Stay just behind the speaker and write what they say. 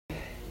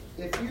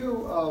If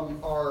you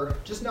are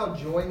just now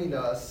joining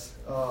us,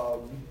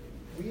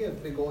 we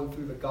have been going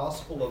through the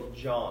Gospel of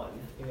John,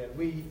 and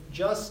we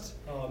just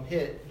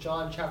hit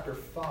John chapter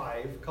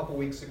 5 a couple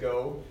weeks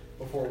ago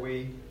before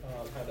we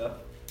had to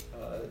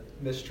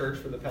miss church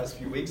for the past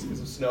few weeks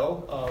because of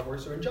snow.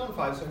 We're in John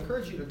 5, so I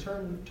encourage you to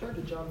turn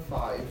to John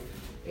 5,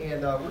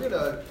 and we're going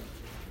to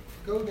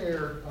go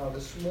there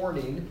this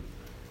morning.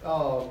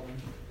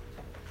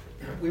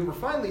 We were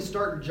finally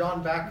starting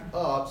John back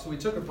up, so we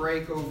took a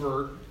break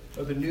over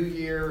the new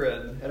year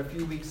and had a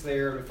few weeks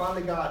there. We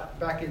finally got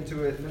back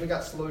into it, and then we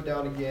got slowed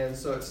down again,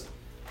 so it's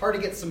hard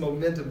to get some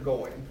momentum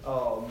going.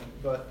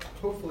 But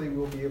hopefully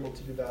we'll be able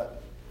to do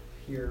that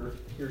here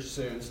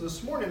soon. So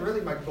this morning,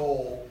 really my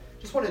goal,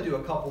 just want to do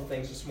a couple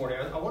things this morning.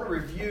 I want to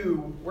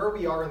review where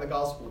we are in the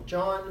Gospel of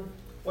John.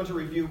 I want to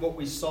review what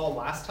we saw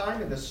last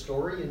time in this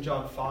story in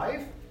John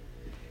 5.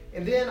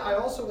 And then I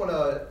also want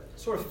to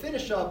sort of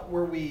finish up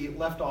where we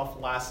left off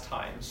last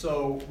time.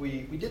 So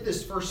we did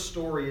this first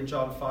story in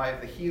John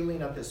 5, the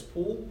healing at this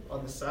pool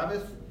on the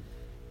Sabbath.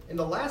 And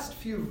the last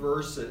few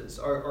verses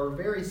are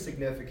very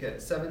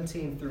significant,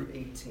 17 through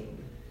 18.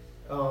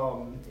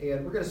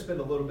 And we're going to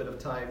spend a little bit of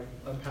time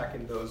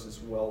unpacking those as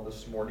well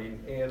this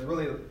morning. And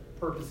really the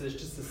purpose is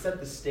just to set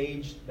the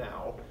stage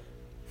now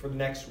for the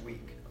next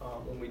week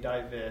when we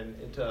dive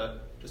into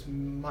just,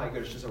 my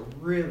goodness, just a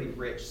really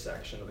rich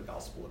section of the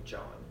Gospel of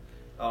John.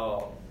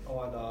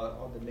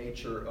 On the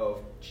nature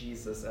of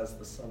Jesus as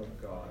the Son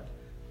of God.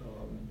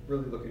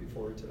 Really looking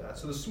forward to that.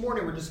 So this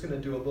morning we're just going to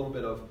do a little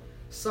bit of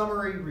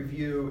summary,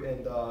 review,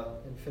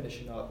 and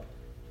finishing up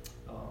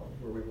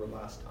where we were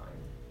last time.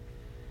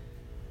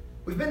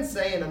 We've been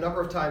saying a number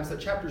of times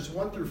that chapters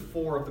 1 through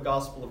 4 of the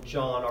Gospel of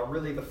John are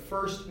really the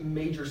first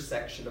major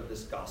section of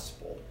this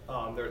Gospel.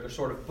 They're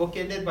sort of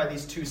bookended by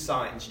these two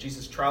signs.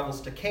 Jesus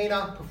travels to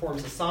Cana,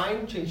 performs a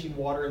sign, changing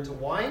water into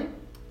wine.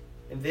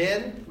 And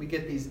then we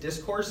get these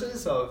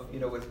discourses of,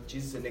 with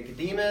Jesus and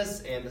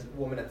Nicodemus and the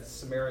woman at the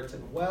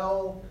Samaritan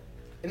well.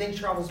 And then he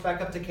travels back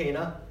up to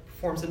Cana,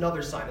 performs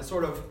another sign. It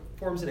sort of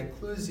forms an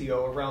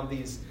inclusio around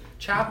these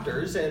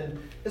chapters, and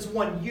it's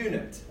one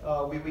unit.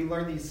 We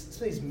learn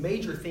some of these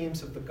major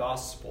themes of the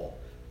gospel.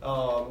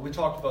 We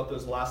talked about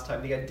those last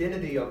time. The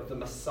identity of the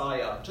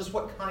Messiah. Just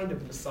what kind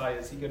of Messiah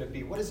is he going to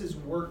be? What is his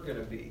work going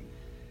to be?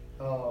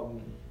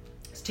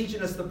 It's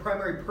teaching us the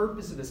primary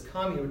purpose of his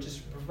coming, which is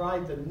to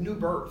provide the new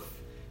birth,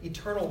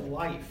 eternal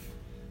life.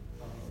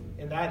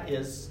 And that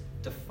is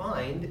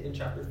defined in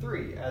chapter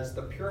 3 as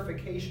the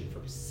purification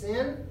from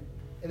sin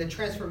and the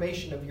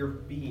transformation of your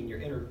being,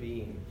 your inner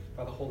being,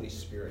 by the Holy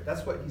Spirit.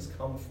 That's what he's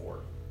come for.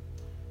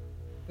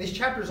 These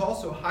chapters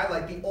also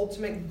highlight the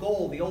ultimate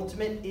goal, the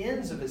ultimate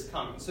ends of his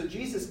coming. So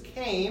Jesus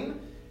came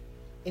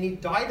and he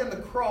died on the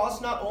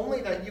cross, not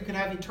only that you can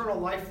have eternal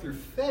life through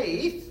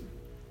faith,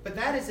 but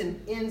that is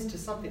an ends to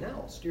something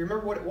else. Do you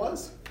remember what it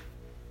was?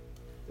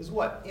 It was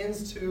what? It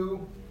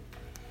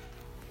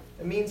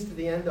means to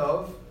the end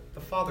of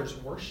the Father's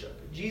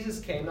worship. Jesus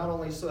came not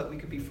only so that we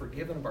could be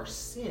forgiven of our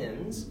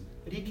sins,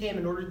 but he came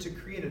in order to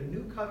create a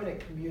new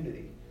covenant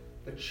community,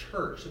 the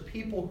church, the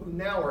people who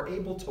now are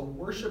able to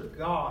worship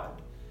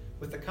God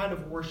with the kind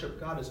of worship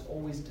God has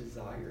always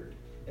desired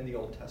in the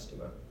Old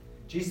Testament.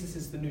 Jesus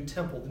is the new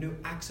temple, the new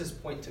access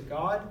point to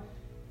God,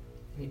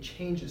 and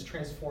he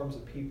transforms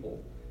the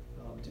people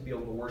to be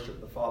able to worship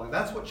the Father.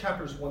 That's what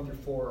chapters 1 through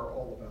 4 are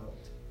all about.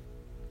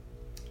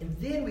 And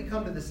then we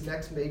come to this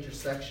next major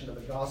section of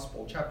the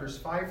gospel, chapters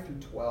 5 through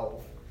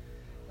 12.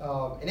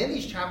 And in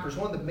these chapters,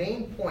 one of the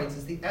main points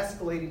is the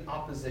escalating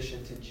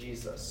opposition to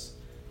Jesus.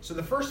 So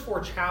the first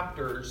 4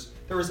 chapters,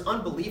 there was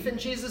unbelief in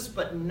Jesus,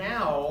 but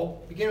now,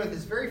 beginning with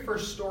this very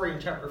first story in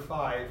chapter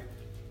 5,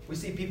 we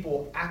see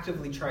people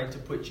actively trying to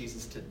put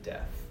Jesus to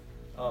death.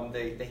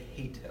 They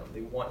hate him.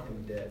 They want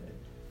him dead.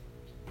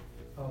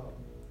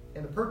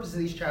 And the purpose of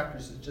these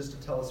chapters is just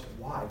to tell us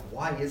why.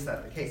 Why is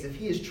that the case? If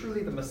he is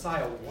truly the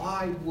Messiah,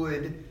 why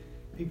would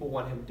people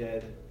want him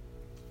dead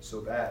so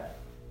bad?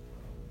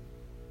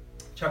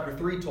 Chapter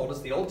 3 told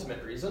us the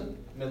ultimate reason.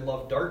 Men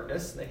love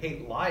darkness and they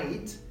hate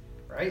light,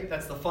 right?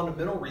 That's the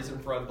fundamental reason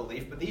for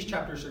unbelief. But these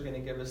chapters are going to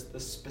give us the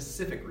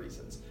specific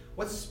reasons.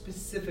 What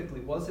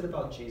specifically was it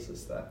about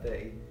Jesus that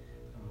they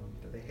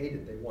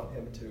hated, they want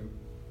him to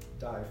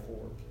die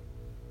for?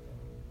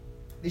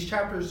 These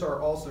chapters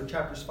are also,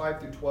 chapters 5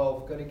 through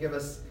 12, going to give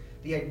us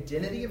the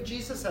identity of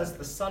Jesus as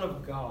the Son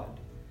of God,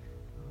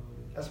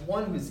 as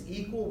one who is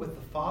equal with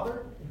the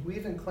Father, and who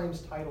even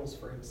claims titles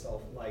for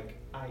himself like,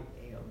 I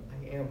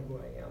am who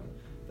I am,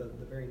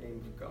 the very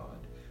name of God.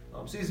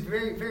 So these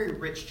very, very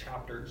rich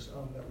chapters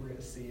that we're going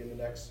to see in the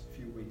next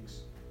few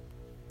weeks.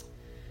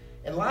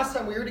 And last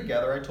time we were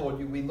together, I told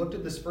you, we looked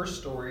at this first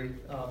story,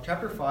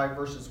 chapter 5,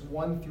 verses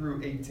 1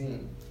 through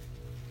 18.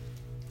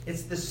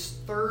 It's this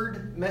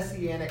third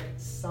messianic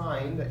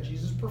sign that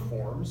Jesus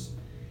performs.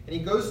 And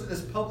he goes to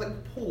this public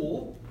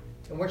pool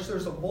in which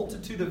there's a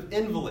multitude of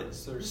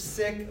invalids. There's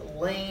sick,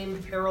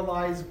 lame,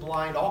 paralyzed,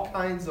 blind, all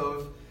kinds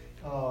of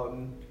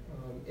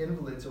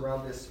invalids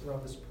around this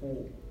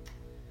pool.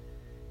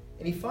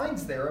 And he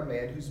finds there a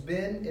man who's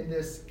been in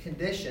this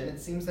condition. It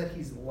seems that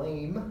he's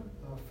lame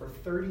for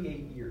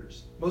 38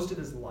 years. Most of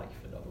his life,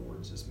 in other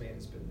words, this man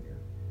has been there.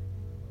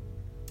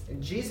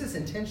 And Jesus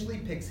intentionally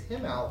picks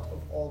him out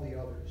of all the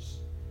others.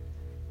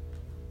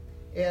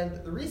 And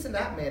the reason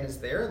that man is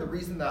there, the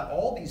reason that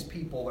all these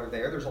people are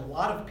there, there's a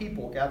lot of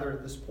people gathered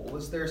at this pool,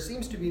 is there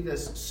seems to be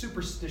this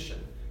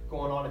superstition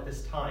going on at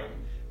this time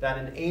that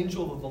an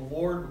angel of the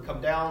Lord would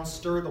come down,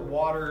 stir the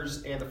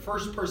waters, and the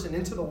first person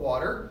into the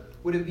water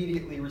would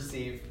immediately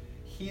receive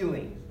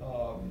healing.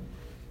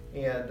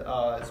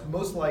 It's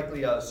most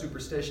likely a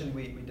superstition.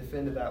 We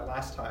defended that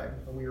last time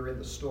when we were in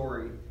the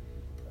story.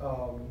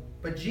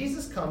 But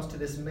Jesus comes to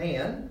this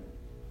man.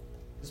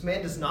 This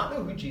man does not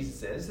know who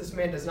Jesus is. This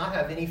man does not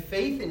have any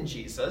faith in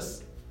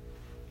Jesus.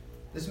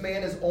 This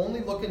man is only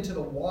looking to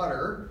the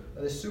water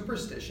of the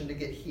superstition to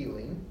get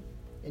healing.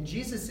 And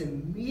Jesus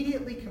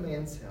immediately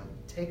commands him,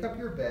 take up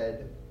your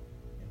bed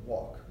and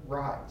walk.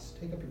 Rise,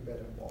 take up your bed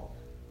and walk.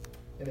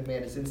 And the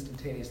man is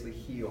instantaneously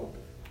healed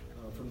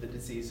from the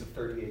disease of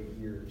 38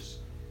 years.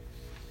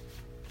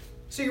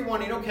 So you're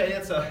wondering, okay,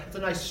 it's a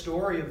nice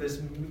story of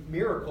this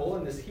miracle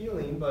and this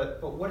healing,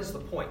 but what is the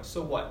point?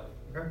 So what?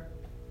 Okay.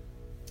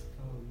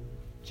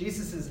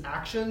 Jesus'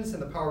 actions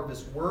and the power of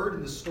this word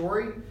and this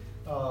story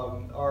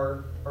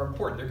are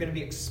important. They're going to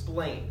be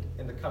explained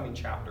in the coming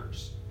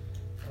chapters.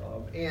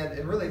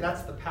 And really,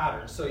 that's the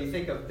pattern. So you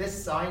think of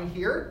this sign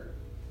here,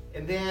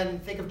 and then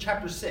think of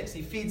chapter 6.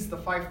 He feeds the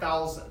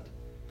 5,000.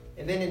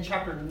 And then in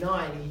chapter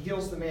 9, he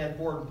heals the man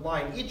born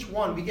blind. Each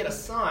one, we get a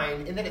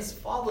sign, and then it's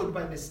followed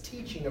by this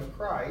teaching of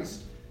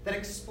Christ that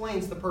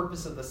explains the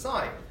purpose of the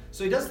sign.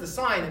 So he does the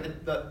sign, and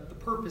the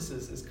purpose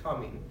is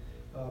coming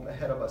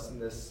ahead of us in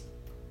this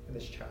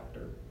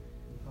chapter.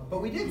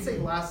 But we did say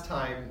last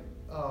time,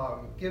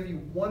 give you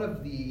one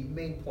of the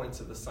main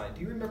points of the sign.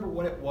 Do you remember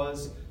what it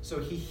was? So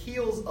he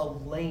heals a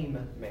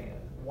lame man.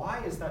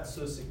 Why is that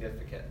so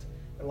significant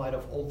in light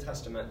of Old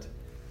Testament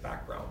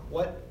background?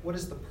 What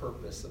is the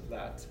purpose of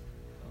that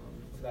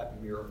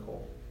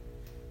miracle?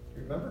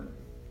 Do you remember?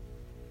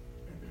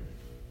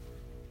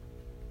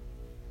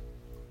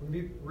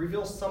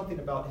 Reveal something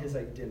about his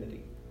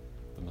identity.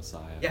 The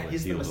Messiah. Yeah,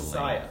 he's the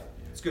Messiah.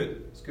 It's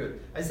good. It's good.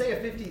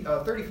 Isaiah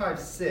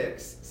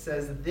 35:6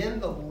 says, "Then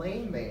the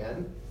lame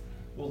man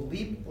will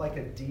leap like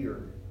a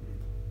deer,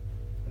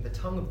 and the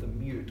tongue of the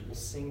mute will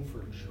sing for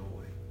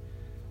joy."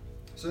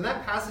 So in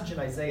that passage in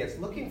Isaiah, it's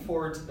looking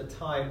forward to the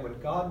time when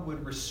God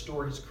would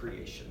restore his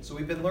creation. So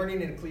we've been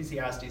learning in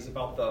Ecclesiastes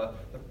about the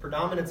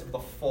predominance of the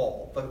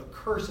fall. The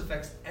curse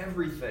affects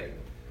everything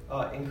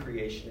in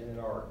creation and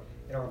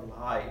in our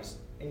lives.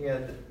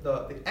 And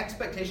the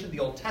expectation of the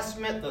Old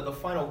Testament, the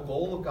final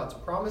goal of God's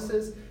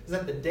promises, is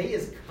that the day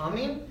is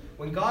coming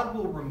when God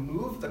will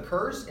remove the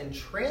curse and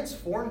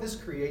transform this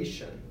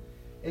creation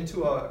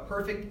into a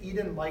perfect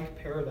Eden-like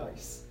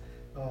paradise,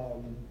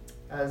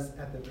 as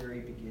at the very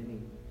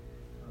beginning.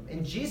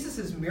 And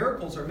Jesus'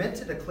 miracles are meant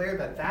to declare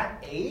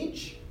that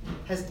age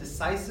has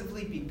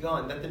decisively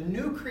begun, that the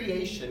new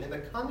creation and the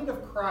coming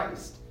of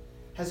Christ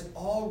has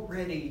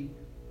already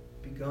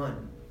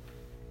begun.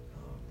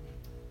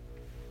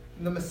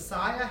 The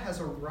Messiah has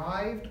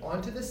arrived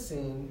onto the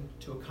scene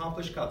to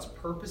accomplish God's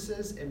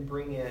purposes and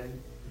bring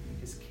in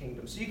his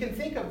kingdom. So you can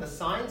think of the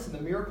signs and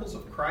the miracles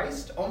of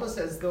Christ almost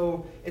as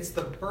though it's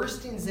the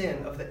burstings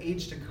in of the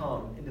age to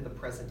come into the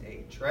present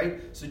age,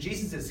 right? So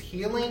Jesus is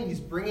healing,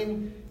 he's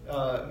bringing,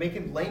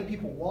 making lame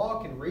people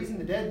walk and raising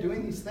the dead,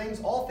 doing these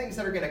things, all things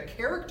that are going to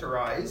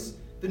characterize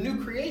the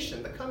new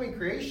creation, the coming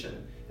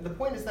creation. And the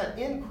point is that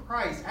in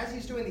Christ, as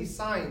he's doing these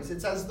signs,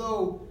 it's as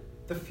though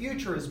the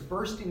future is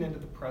bursting into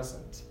the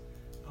present.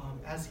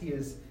 As he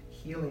is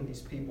healing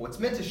these people. It's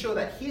meant to show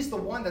that he's the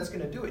one that's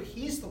going to do it.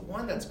 He's the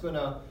one that's going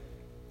to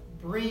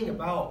bring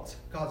about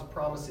God's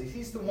promises.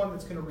 He's the one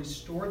that's going to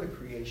restore the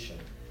creation,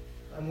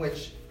 in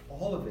which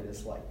all of it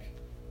is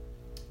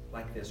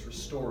like this,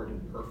 restored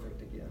and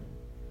perfect again.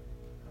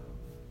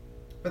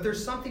 But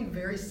there's something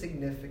very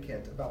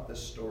significant about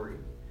this story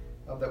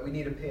that we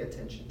need to pay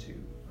attention to.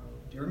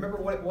 Do you remember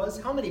what it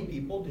was? How many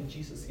people did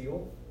Jesus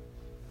heal?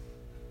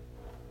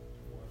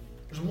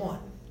 There's one.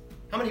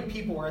 How many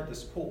people were at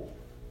this pool?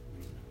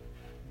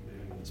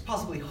 It's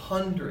possibly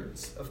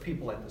hundreds of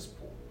people at this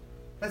pool.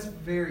 That's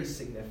very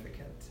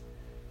significant.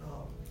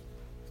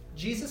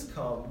 Jesus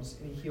comes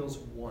and he heals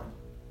one.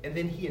 And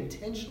then he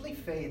intentionally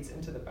fades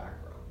into the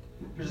background.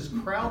 There's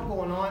this crowd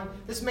going on.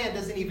 This man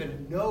doesn't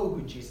even know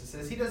who Jesus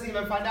is. He doesn't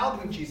even find out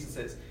who Jesus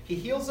is. He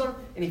heals him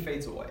and he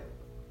fades away.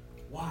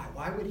 Why?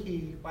 Why would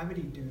he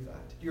do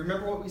that? Do you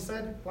remember what we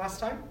said last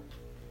time?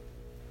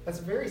 That's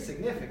very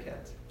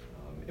significant.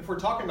 If we're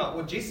talking about,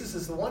 well, Jesus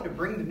is the one to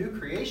bring the new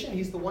creation.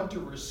 He's the one to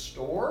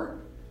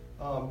restore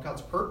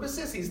God's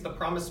purposes. He's the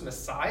promised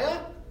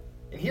Messiah.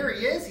 And here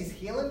he is. He's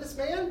healing this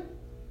man.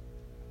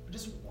 But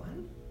just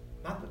one?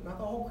 Not the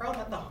whole crowd,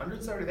 not the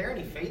hundreds that are there, and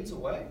he fades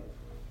away?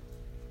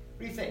 What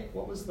do you think?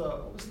 What was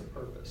the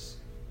purpose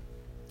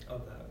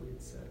of that we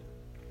had said?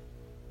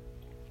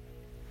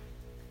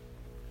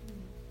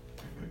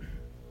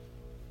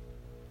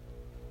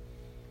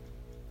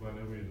 Well, I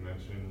know we had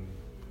mentioned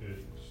it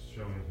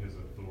showing his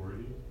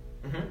authority,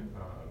 and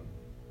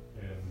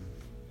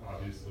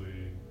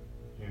obviously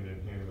hand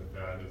in hand with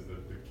that is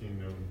that the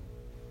kingdom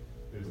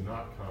is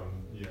not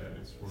come yet.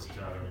 It's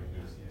foreshadowing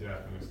his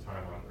death and his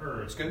time on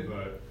earth. That's good.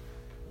 But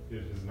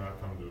it has not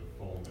come to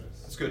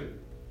fullness. That's good.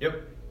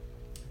 Yep.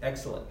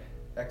 Excellent.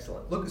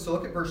 Excellent. Look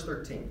at verse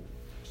 13,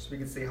 just so we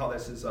can see how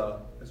this is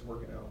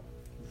working out.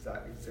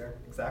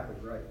 Exactly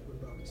right.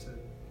 What Bobby said.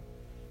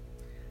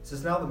 It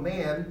says, now the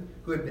man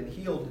who had been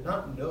healed did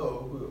not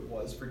know who it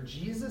was, for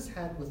Jesus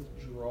had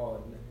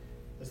withdrawn,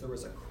 as there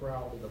was a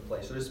crowd in the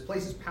place. So this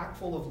place is packed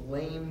full of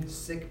lame,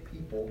 sick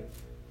people.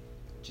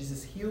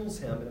 Jesus heals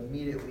him, and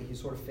immediately he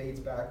sort of fades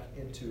back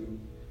into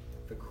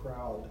the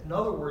crowd. In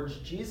other words,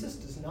 Jesus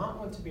does not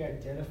want to be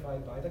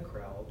identified by the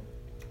crowd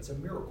as a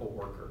miracle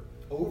worker.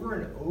 Over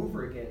and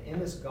over again in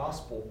this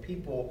gospel,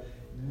 people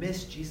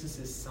miss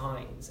Jesus'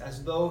 signs,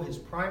 as though his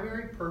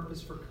primary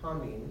purpose for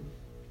coming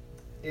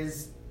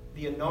is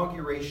the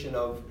inauguration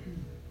of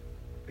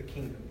the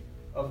kingdom,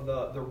 of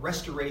the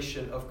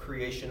restoration of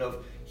creation,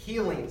 of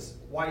healings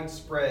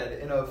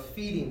widespread, and of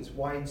feedings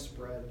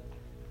widespread.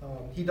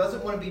 He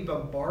doesn't want to be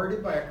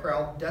bombarded by a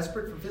crowd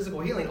desperate for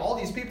physical healing. All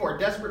these people are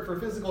desperate for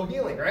physical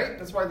healing, right?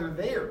 That's why they're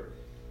there.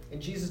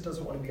 And Jesus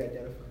doesn't want to be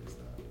identified as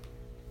that.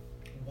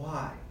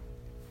 Why?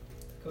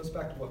 It goes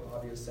back to what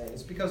Bobby was saying.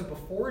 It's because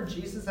before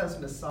Jesus as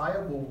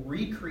Messiah will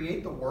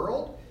recreate the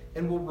world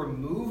and will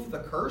remove the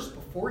curse,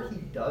 before he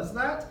does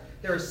that,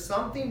 there is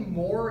something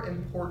more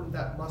important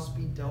that must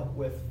be dealt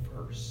with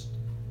first.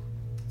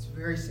 It's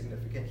very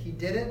significant. He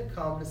didn't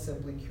come to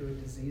simply cure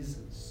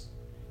diseases.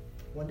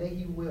 One day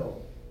he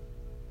will.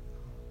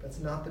 That's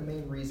not the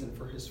main reason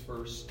for his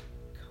first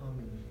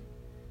coming.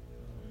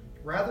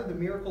 Rather, the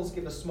miracles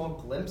give us small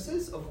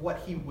glimpses of what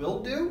he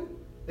will do.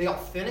 They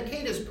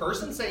authenticate his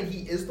person, saying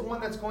he is the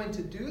one that's going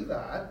to do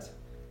that.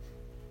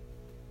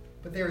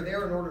 But they are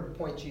there in order to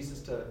point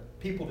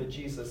people to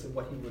Jesus and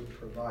what he would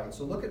provide.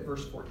 So look at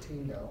verse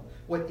 14 now.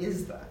 What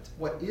is that?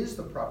 What is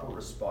the proper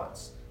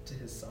response to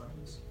his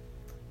signs?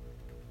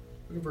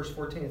 Look at verse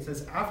 14. It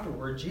says,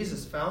 afterward,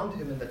 Jesus found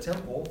him in the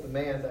temple, the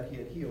man that he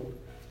had healed,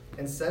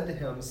 and said to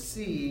him,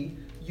 see,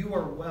 you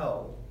are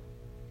well.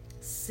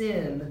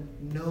 Sin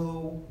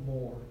no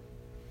more,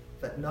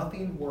 that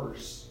nothing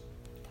worse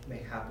may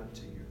happen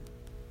to you.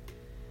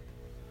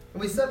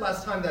 And we said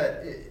last time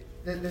that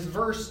this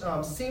verse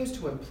seems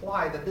to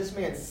imply that this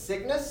man's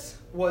sickness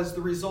was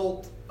the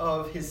result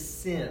of his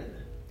sin.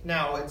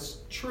 Now, it's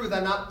true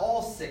that not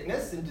all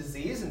sickness and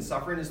disease and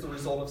suffering is the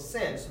result of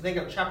sin. So think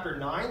of chapter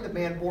 9, the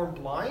man born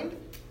blind.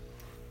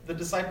 The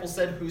disciples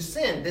said, who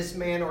sinned, this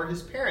man or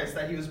his parents,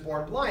 that he was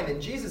born blind?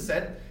 And Jesus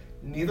said,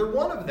 neither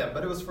one of them,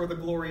 but it was for the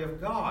glory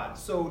of God.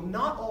 So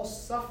not all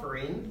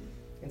suffering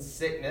and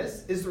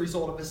sickness is the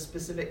result of a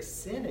specific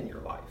sin in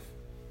your life.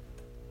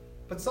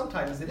 But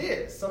sometimes it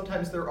is.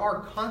 Sometimes there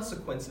are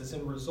consequences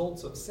and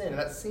results of sin. And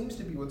that seems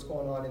to be what's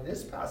going on in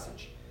this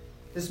passage.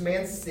 This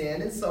man's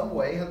sin in some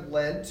way had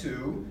led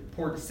to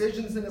poor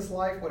decisions in his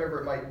life, whatever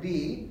it might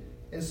be.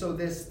 And so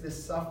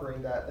this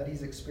suffering that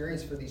he's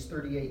experienced for these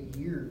 38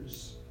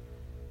 years.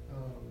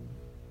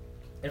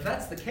 If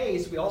that's the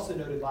case, we also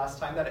noted last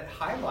time that it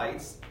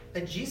highlights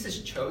that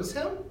Jesus chose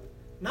him,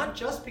 not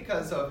just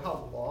because of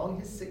how long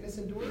his sickness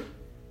endured,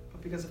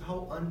 but because of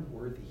how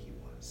unworthy he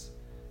was.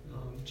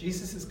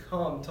 Jesus has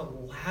come to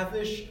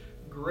lavish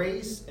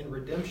grace and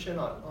redemption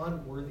on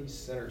unworthy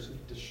sinners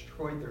who've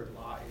destroyed their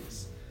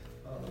lives.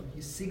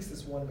 He seeks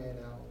this one man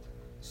out.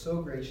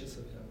 So gracious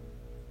of him.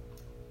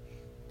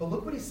 But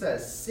look what he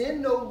says.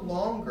 Sin no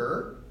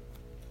longer,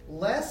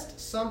 lest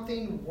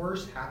something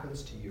worse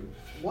happens to you.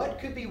 What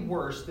could be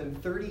worse than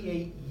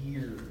 38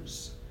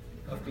 years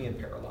of being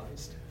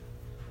paralyzed?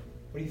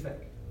 What do you think?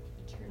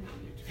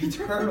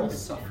 Eternal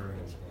suffering.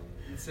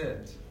 That's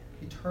it.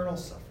 Eternal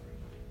suffering.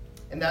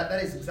 And that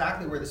is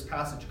exactly where this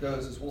passage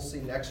goes, as we'll see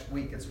next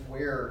week. It's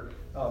where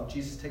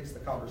Jesus takes the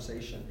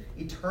conversation.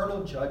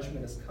 Eternal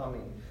judgment is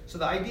coming. So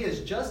the idea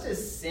is, just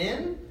as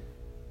sin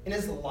in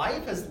his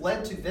life has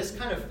led to this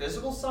kind of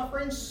physical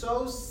suffering,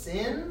 so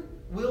sin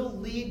will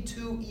lead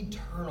to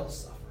eternal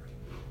suffering.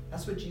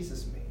 That's what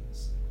Jesus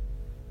means.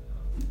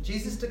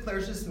 Jesus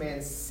declares this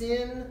man,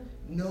 sin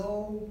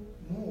no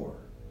more.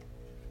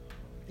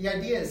 The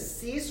idea is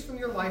cease from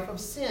your life of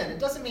sin. It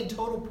doesn't mean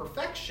total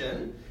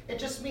perfection. It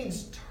just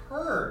means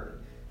turn.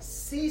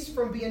 Cease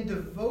from being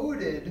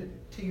devoted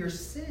to your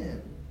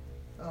sin.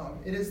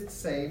 It is the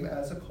same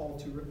as a call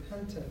to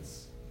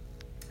repentance.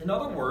 In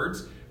other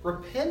words,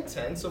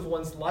 repentance of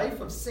one's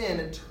life of sin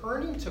and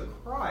turning to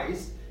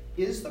Christ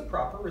is the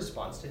proper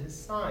response to his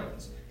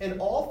signs. And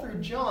all through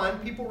John,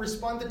 people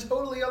respond the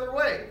totally other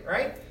way,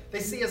 right? They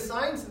see his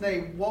signs and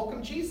they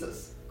welcome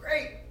Jesus.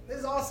 Great, this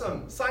is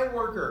awesome. Sign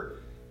worker.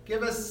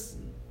 Give us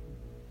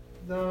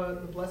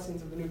the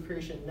blessings of the new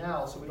creation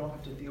now so we don't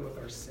have to deal with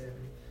our sin.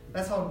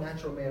 That's how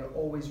natural man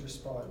always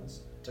responds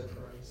to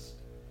Christ.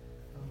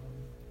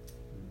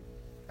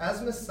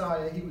 As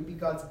Messiah, he would be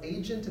God's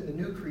agent in the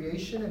new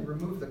creation and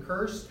remove the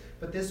curse,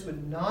 but this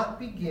would not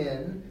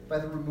begin by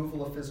the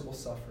removal of physical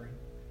suffering.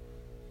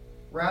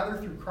 Rather,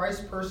 through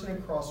Christ's person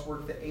and cross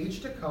work, the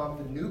age to come,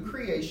 the new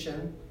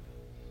creation,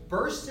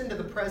 bursts into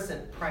the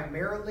present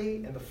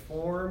primarily in the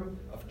form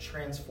of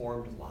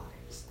transformed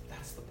lives.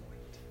 That's the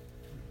point.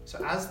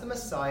 So as the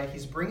Messiah,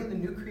 he's bringing the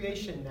new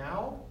creation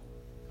now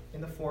in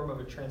the form of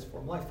a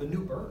transformed life, the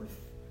new birth.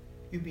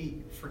 You'd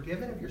be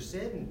forgiven of your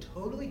sin and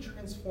totally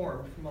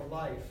transformed from a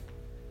life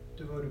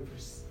devoted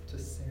to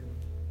sin.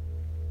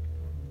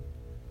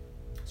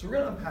 So we're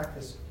going to unpack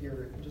this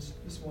here in just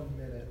 1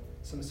 minute,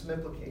 some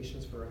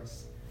implications for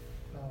us.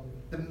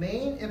 The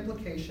main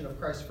implication of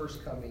Christ's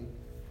first coming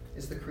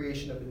is the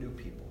creation of a new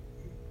people,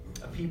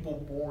 a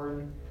people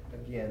born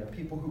again, a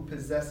people who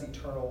possess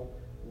eternal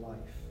life.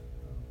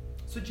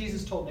 So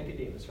Jesus told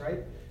Nicodemus, right?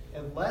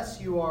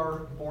 Unless you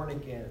are born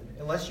again,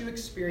 unless you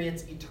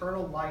experience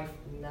eternal life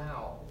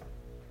now,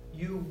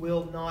 you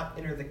will not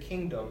enter the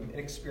kingdom and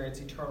experience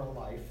eternal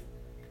life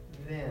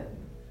then.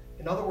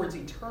 In other words,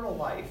 eternal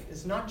life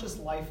is not just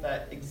life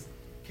that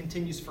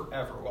continues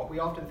forever. Well, we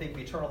often think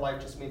eternal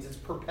life just means it's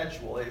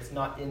perpetual, it's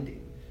not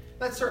ending.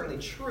 That's certainly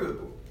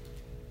true.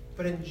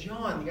 But in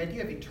John, the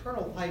idea of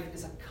eternal life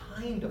is a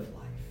kind of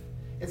life.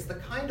 It's the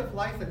kind of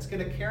life that's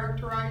going to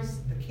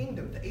characterize the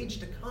kingdom, the age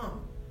to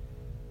come.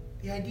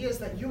 The idea is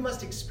that you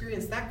must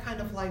experience that kind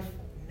of life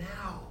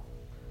now.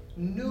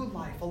 New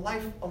life, a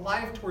life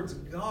alive towards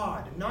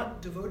God,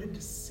 not devoted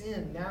to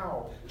sin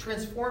now.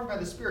 Transformed by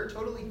the Spirit,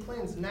 totally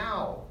cleansed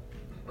now.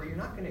 Or you're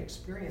not going to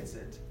experience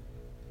it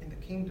in the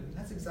kingdom.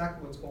 That's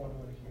exactly what's going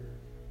on here.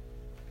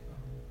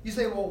 You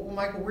say, well,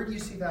 Michael, where do you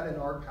see that in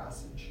our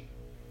passage?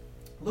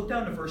 Look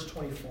down to verse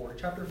 24,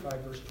 chapter 5,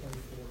 verse 24.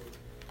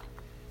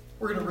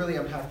 We're going to really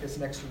unpack this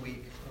next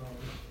week.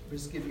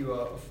 Just give you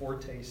a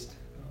foretaste.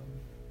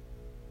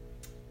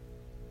 It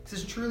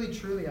says, truly,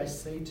 truly, I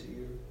say to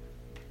you,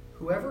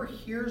 whoever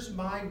hears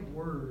my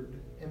word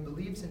and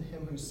believes in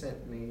him who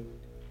sent me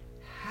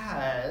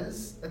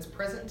has, that's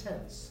present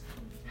tense,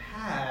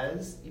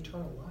 has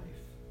eternal life.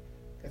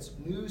 That's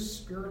new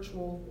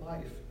spiritual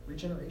life,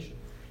 regeneration.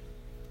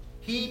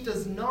 He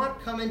does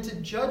not come into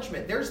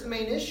judgment. There's the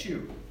main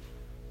issue.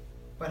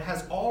 But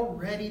has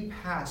already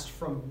passed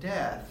from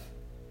death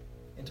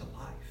into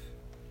life.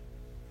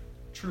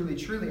 Truly,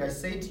 truly, I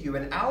say to you,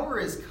 an hour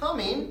is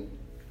coming,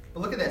 but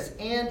look at this,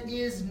 and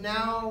is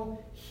now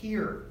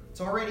here.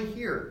 It's already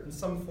here in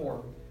some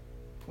form.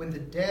 When the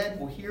dead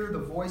will hear the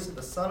voice of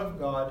the Son of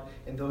God,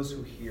 and those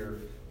who hear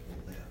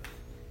will live.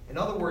 In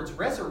other words,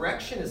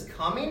 resurrection is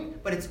coming,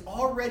 but it's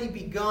already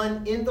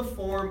begun in the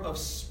form of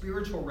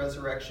spiritual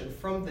resurrection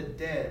from the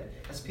dead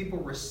as people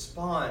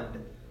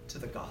respond to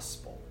the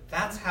gospel.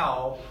 That's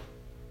how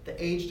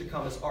the age to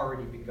come has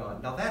already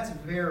begun. Now that's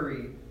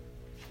very,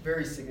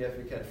 very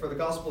significant for the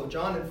Gospel of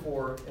John and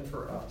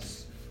for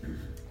us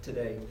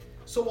today.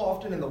 So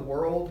often in the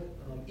world,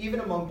 even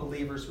among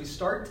believers, we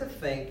start to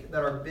think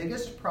that our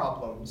biggest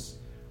problems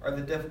are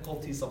the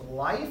difficulties of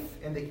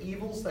life and the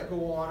evils that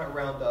go on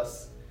around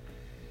us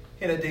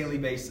in a daily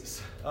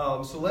basis.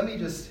 So let me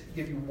just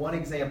give you one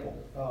example.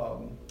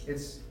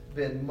 It's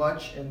been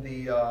much in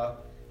the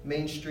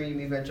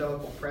mainstream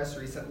evangelical press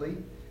recently.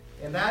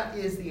 And that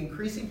is the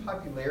increasing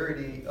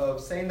popularity of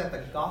saying that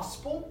the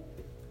gospel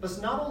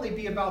must not only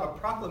be about a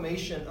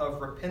proclamation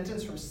of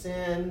repentance from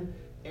sin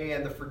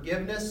and the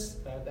forgiveness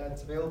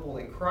that's available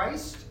in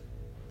Christ,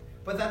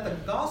 but that the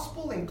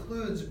gospel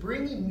includes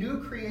bringing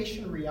new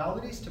creation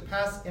realities to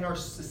pass in our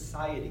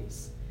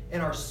societies,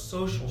 in our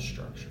social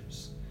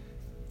structures.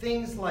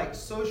 Things like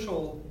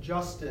social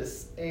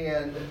justice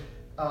and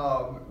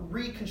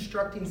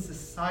reconstructing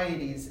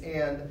societies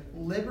and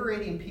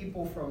liberating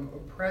people from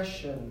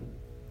oppression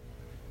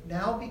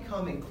now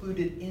become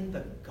included in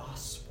the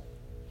gospel.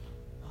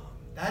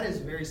 That is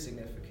very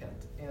significant,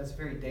 and it's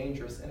very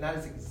dangerous, and that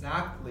is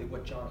exactly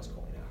what John is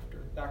going after,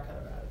 that kind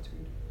of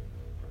attitude.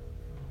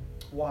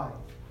 Why?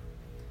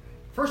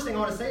 First thing I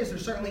want to say is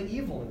there's certainly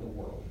evil in the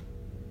world,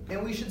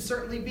 and we should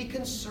certainly be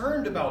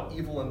concerned about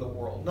evil in the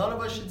world. None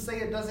of us should say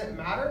it doesn't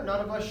matter.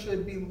 None of us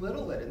should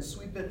belittle it and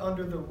sweep it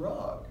under the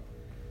rug.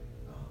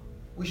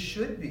 We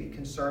should be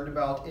concerned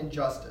about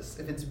injustice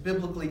if it's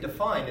biblically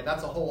defined, and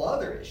that's a whole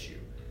other issue.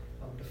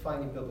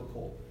 Defining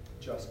biblical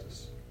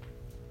justice.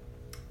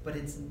 But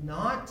it's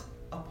not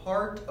a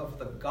part of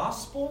the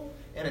gospel,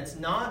 and it's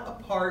not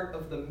a part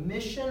of the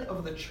mission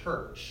of the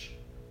church.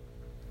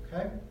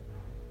 Okay?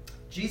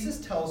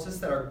 Jesus tells us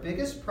that our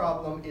biggest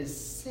problem is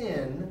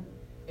sin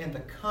and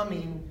the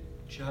coming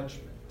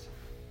judgment.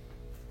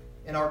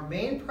 And our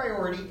main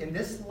priority in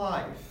this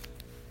life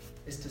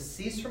is to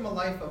cease from a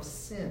life of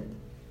sin.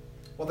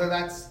 Whether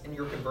that's in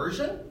your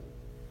conversion,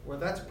 or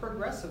that's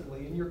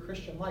progressively in your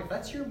Christian life.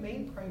 That's your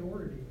main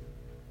priority.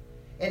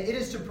 And it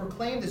is to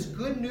proclaim this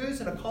good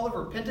news and a call of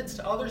repentance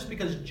to others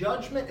because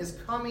judgment is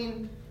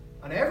coming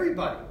on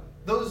everybody.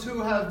 Those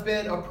who have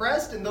been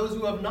oppressed and those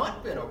who have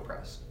not been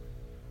oppressed.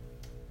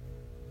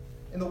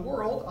 And the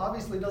world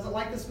obviously doesn't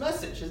like this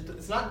message.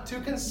 It's not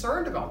too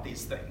concerned about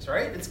these things,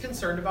 right? It's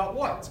concerned about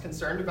what? It's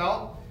concerned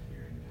about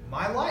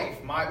my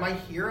life, my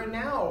here and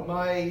now,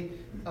 I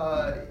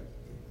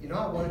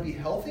want to be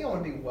healthy, I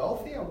want to be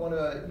wealthy, I want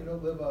to,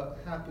 live a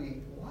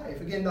happy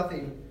life. Again,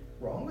 nothing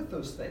wrong with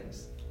those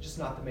things, just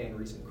not the main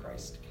reason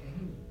Christ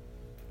came.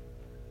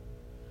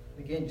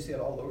 Again, you see it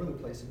all over the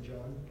place in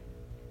John.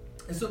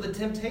 And so the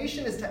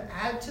temptation is to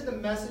add to the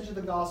message of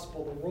the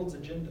gospel the world's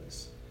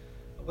agendas.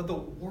 What the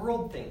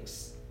world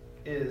thinks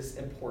is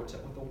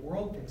important, what the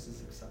world thinks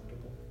is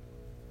acceptable.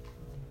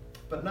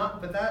 But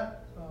that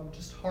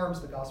just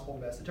harms the gospel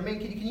message. I mean,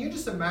 can you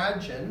just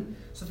imagine?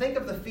 So think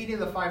of the feeding of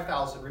the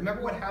 5,000.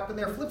 Remember what happened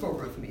there? Flip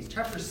over with me.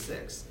 Chapter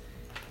 6.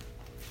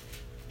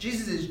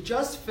 Jesus has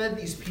just fed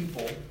these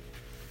people,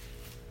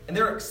 and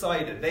they're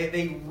excited.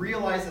 They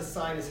realize a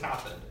sign has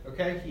happened.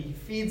 Okay? He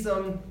feeds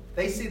them.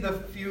 They see the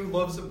few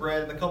loaves of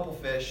bread and the couple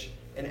fish,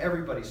 and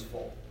everybody's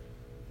full.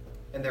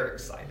 And they're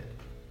excited.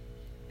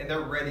 And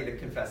they're ready to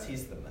confess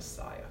he's the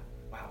Messiah.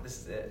 Wow,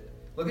 this is it.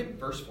 Look at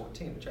verse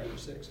 14 of chapter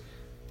 6.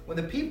 When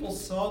the people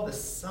saw the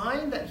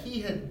sign that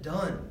he had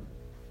done,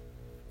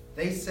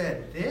 they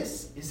said,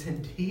 "This is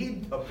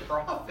indeed the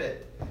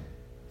prophet,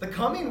 the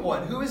coming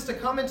one who is to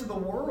come into the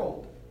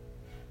world.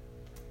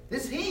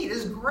 This heat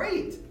is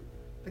great.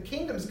 The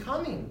kingdom's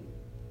coming."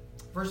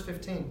 Verse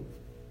 15.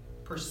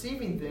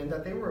 Perceiving then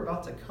that they were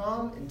about to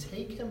come and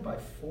take him by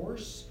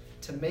force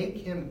to make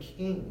him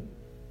king.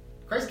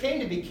 Christ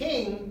came to be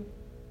king,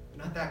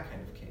 but not that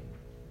kind of king.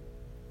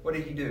 What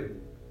did he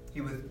do? He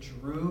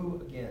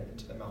withdrew again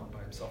into the mountain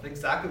by himself.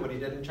 Exactly what he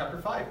did in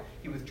chapter 5.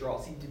 He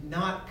withdraws. He did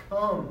not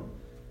come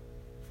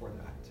for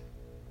that.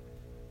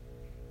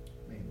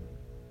 Mainly.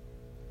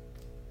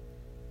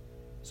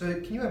 So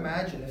can you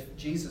imagine if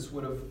Jesus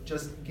would have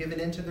just given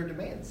in to their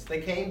demands?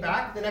 They came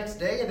back the next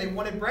day and they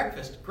wanted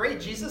breakfast. Great,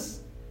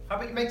 Jesus. How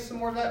about you make some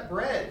more of that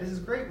bread? This is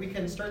great. We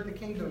can start the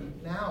kingdom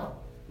now.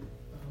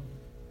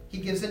 He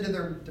gives in to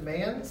their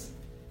demands.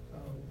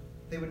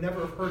 They would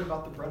never have heard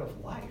about the bread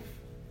of life.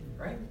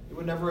 Right? They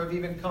would never have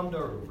even come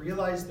to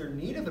realize their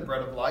need of the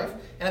bread of life.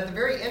 And at the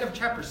very end of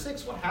chapter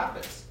 6, what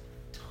happens?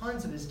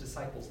 Tons of his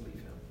disciples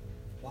leave him.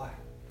 Why?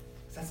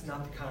 Because that's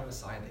not the kind of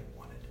Messiah they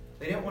wanted.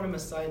 They didn't want a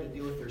Messiah to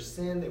deal with their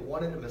sin. They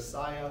wanted a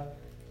Messiah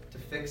to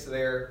fix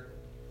their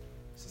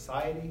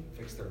society,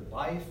 fix their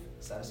life,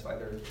 satisfy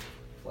their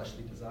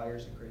fleshly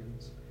desires and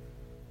cravings.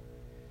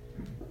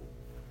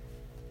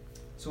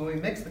 So when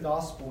we mix the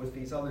gospel with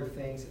these other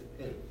things,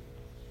 it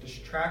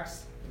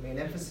distracts the main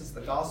emphasis of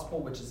the gospel,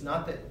 which is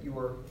not that you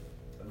are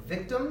a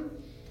victim,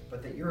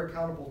 but that you're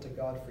accountable to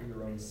God for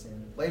your own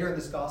sin. Later in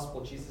this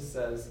gospel, Jesus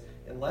says,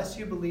 "Unless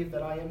you believe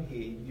that I am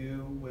he,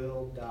 you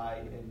will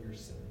die in your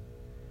sin."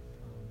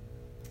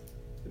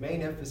 The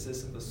main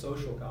emphasis of the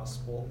social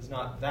gospel is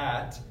not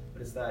that,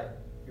 but it's that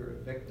you're a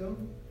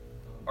victim.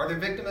 Are there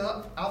victims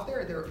out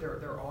there?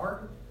 There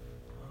are.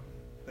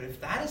 But if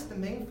that is the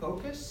main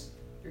focus,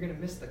 you're going to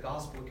miss the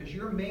gospel, because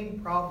your main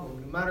problem,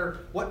 no matter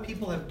what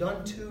people have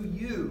done to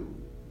you,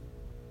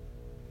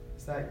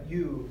 is that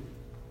you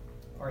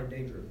are in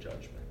danger of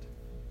judgment.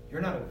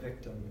 You're not a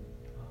victim.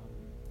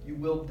 You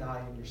will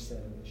die in your sin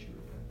unless you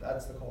repent.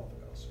 That's the call of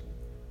the gospel.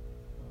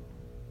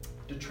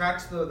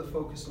 Detracts the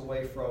focus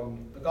away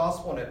from the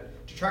gospel, and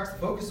it detracts the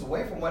focus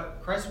away from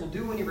what Christ will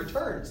do when he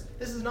returns.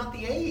 This is not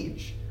the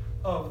age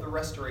of the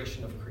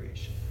restoration of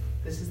creation.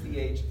 This is the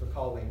age of the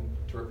calling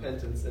to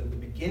repentance and the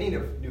beginning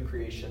of new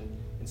creation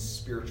in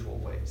spiritual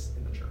ways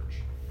in the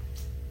church.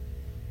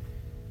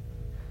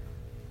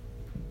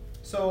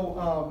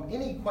 So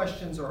any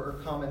questions or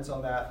comments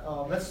on that?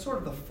 That's sort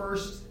of the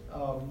first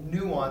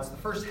nuance, the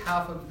first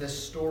half of this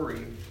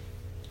story.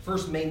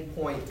 First main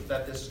point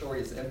that this story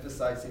is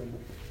emphasizing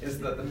is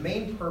that the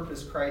main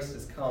purpose Christ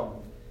has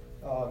come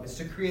is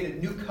to create a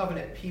new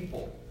covenant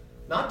people.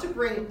 Not to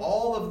bring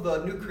all of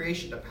the new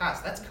creation to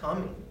pass. That's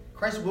coming.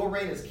 Christ will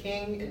reign as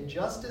king, and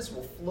justice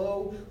will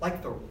flow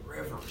like the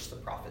rivers, the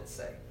prophets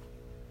say.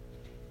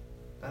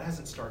 That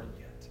hasn't started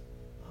yet.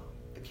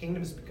 The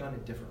kingdom has begun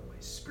in different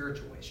ways,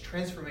 spiritual ways,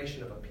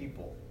 transformation of a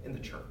people in the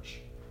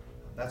church.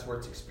 That's where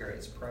it's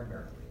experienced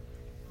primarily.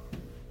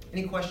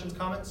 Any questions,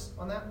 comments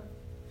on that?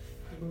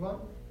 Can we move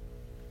on?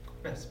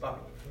 Yes,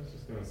 Bobby. I was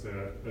just going to say,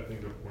 I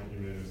think the point you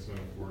made is so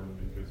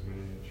important, because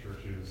many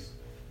churches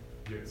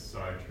get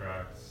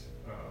sidetracked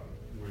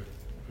with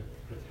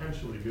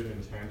potentially good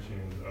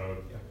intentions of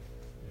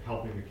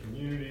helping the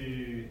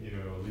community,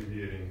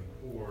 alleviating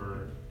the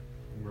poor,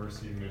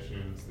 mercy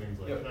missions, things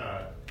like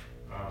that.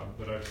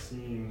 But I've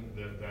seen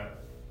that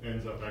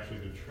ends up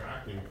actually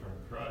detracting from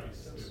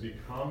Christ. It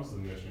becomes the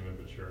mission of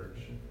the church,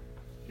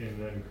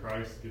 and then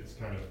Christ gets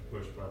kind of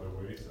pushed by the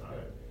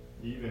wayside,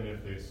 even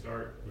if they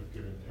start with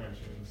good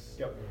intentions.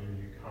 I mean,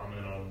 you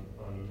comment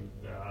on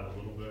that a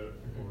little bit,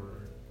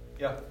 or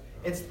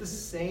it's the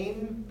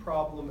same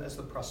problem as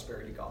the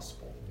prosperity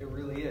gospel. It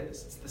really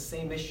is. It's the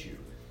same issue.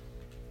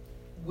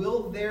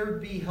 Will there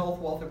be health,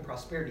 wealth, and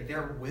prosperity?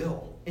 There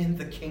will in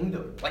the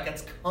kingdom. Like,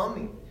 it's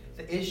coming.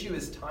 The issue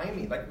is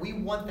timing. Like, we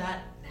want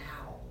that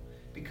now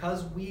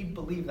because we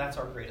believe that's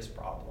our greatest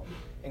problem.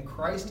 And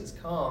Christ has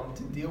come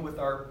to deal with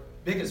our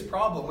biggest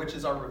problem, which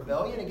is our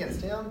rebellion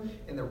against him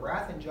and the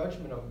wrath and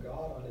judgment of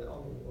God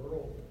on the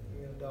world.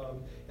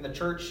 And the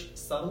church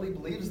subtly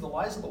believes the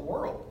lies of the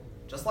world.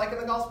 Just like in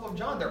the Gospel of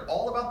John, they're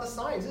all about the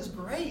signs. It's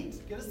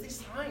great. Give us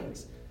these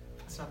signs.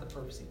 That's not the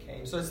purpose he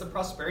came. So it's the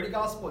prosperity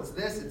gospel. It's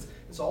this.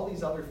 It's all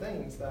these other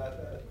things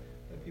that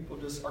people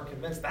just are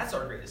convinced that's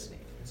our greatest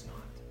need. It's not.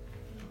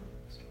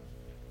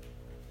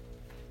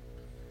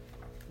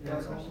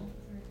 Yeah,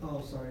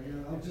 sorry.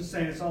 Yeah, I was just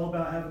saying it's all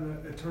about having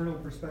an eternal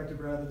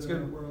perspective rather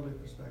than a worldly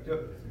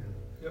perspective.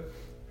 Yep.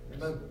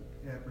 Amen.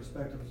 Yeah,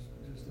 perspective is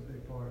just a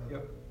big part of it.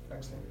 Yep.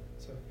 Excellent.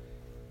 So,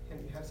 can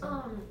you have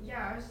something?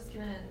 Yeah, I was just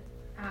gonna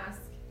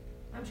ask.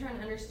 I'm trying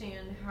to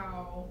understand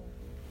how,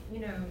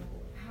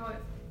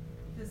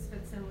 this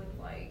fits in with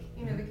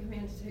the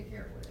command to take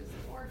care of widows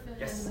and orphans,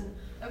 Yes. and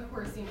of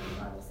course, the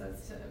Bible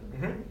says to,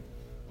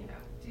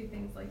 do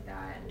things like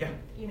that. And,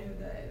 Yeah.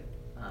 the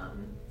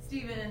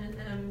Stephen and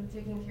them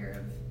taking care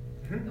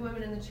of the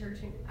women in the church.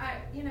 And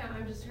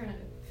I'm just trying to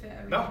fit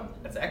everything. No,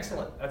 that's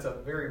excellent. That's a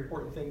very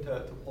important thing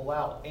to pull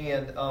out.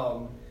 And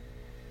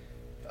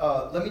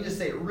let me just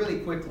say it really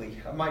quickly.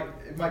 It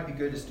might be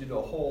good just to do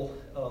a whole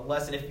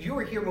lesson. If you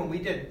were here when we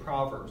did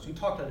Proverbs, we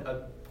talked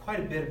quite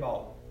a bit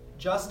about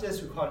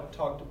justice. We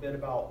talked a bit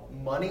about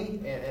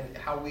money and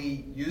how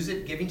we use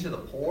it, giving to the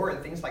poor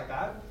and things like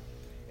that.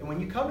 And when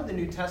you come to the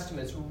New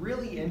Testament, it's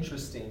really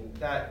interesting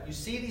that you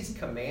see these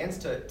commands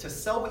to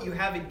sell what you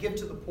have and give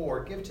to the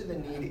poor, give to the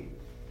needy.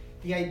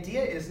 The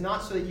idea is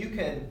not so that you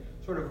can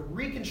sort of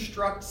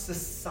reconstruct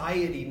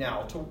society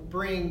now to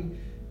bring,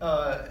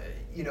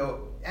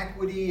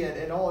 equity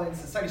and all in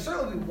society.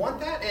 Certainly we want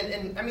that.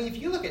 And I mean, if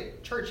you look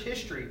at church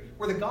history,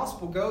 where the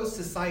gospel goes,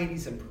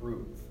 societies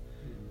improve.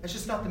 That's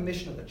just not the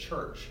mission of the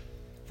church.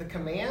 The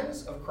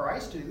commands of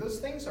Christ to do those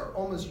things are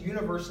almost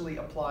universally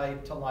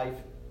applied to life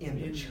in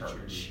the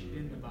church.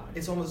 In the body.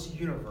 It's almost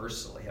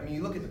universally. I mean,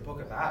 you look at the book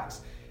of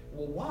Acts.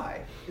 Well,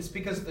 why? It's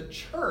because the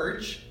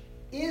church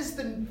is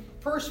the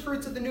first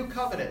fruits of the new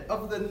covenant,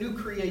 of the new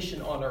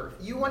creation on earth.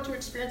 You want to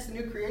experience the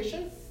new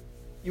creation?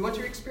 You want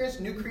to experience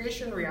new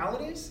creation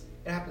realities?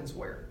 It happens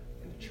where?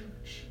 In the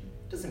church.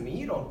 Doesn't mean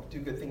you don't do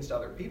good things to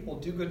other people.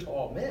 Do good to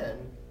all men,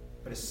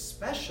 but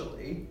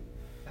especially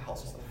the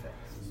house of the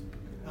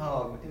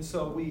faith. And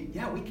so we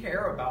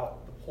care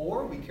about the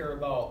poor. We care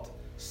about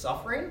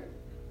suffering.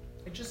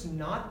 It's just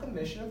not the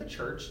mission of the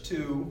church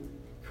to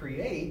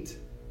create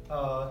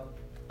a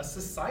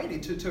society,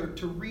 to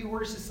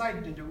reorder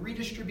society, to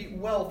redistribute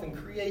wealth and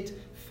create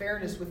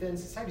fairness within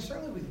society.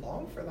 Certainly we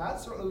long for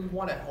that. Certainly we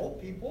want to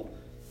help people.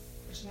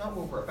 It's not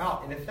what we're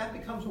about. And if that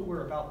becomes what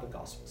we're about, the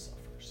gospel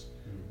suffers.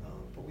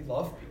 But we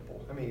love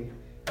people. I mean,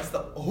 that's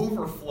the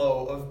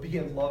overflow of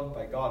being loved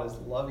by God, is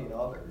loving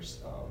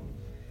others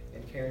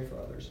and caring for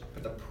others.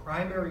 But the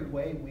primary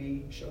way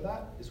we show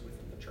that is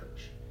within the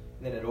church.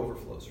 And then it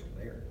overflows from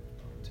there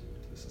to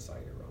the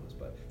society around us.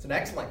 But it's an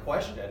excellent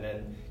question,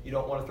 and you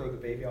don't want to throw the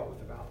baby out with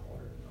the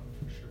bathwater,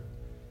 for sure.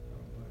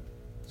 But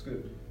it's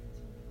good.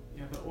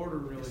 Yeah, the order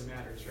really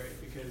matters,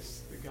 right?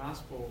 Because the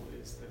gospel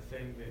is the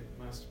thing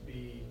that must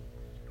be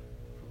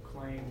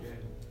proclaimed,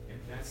 and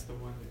that's the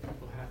one that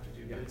people have to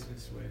do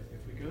business with.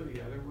 If we go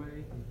the other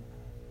way,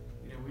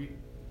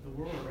 the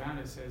world around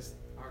us says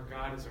our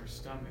God is our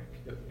stomach.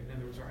 Yep. In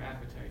other words, our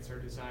appetites, our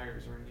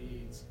desires, our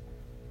needs.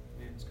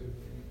 And It's good.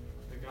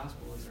 the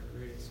gospel is our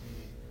greatest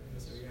need.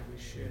 And so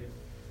we should,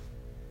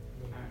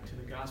 to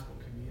the gospel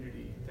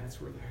community,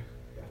 that's where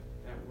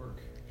that work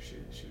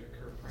should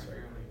occur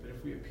primarily. But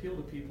if we appeal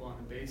to people on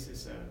the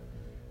basis of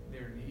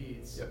their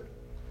needs,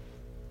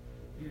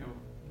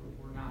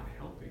 we're not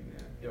helping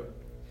them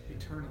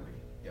eternally.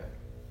 Yeah,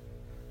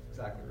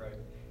 exactly right.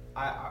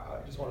 I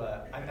just want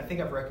to, I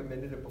think I've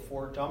recommended it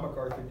before. John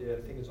MacArthur did,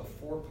 I think it was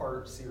a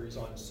 4-part series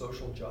on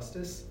social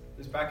justice. It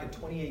was back in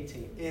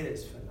 2018. It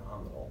is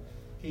phenomenal.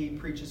 He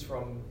preaches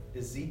from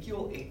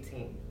Ezekiel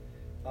 18,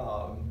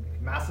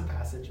 massive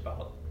passage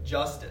about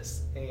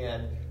justice,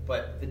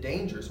 but the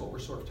dangers, what we're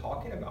sort of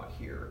talking about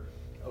here,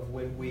 of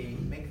when we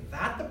make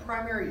that the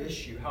primary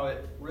issue, how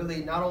it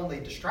really not only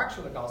distracts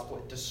from the gospel,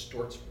 it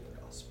distorts from the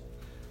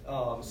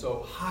gospel.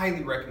 So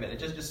highly recommend it.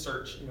 Just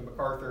search,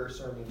 MacArthur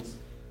sermons,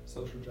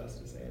 social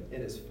justice, and it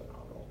is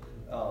phenomenal.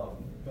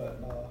 But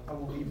I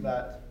will leave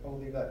that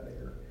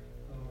there.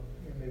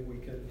 Maybe we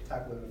could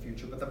tackle it in the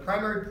future. But the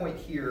primary point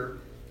here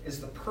is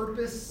the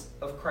purpose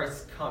of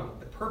Christ's coming.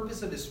 The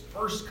purpose of his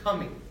first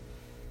coming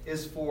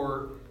is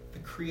for the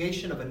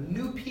creation of a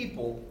new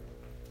people,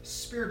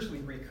 spiritually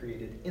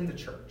recreated in the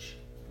church.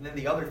 And then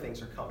the other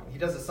things are coming. He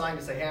does a sign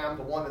to say, hey, I'm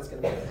the one that's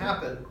going to make it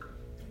happen.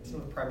 It's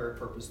not the primary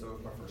purpose, though,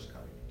 of my first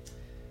coming.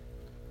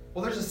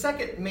 Well, there's a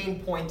second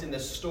main point in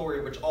this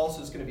story, which also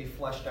is going to be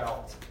fleshed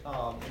out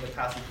in the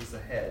passages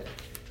ahead.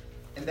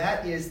 And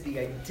that is the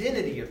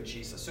identity of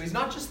Jesus. So he's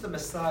not just the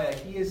Messiah,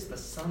 he is the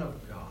Son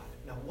of God.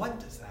 Now, what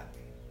does that mean?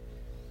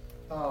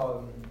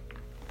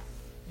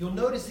 You'll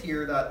notice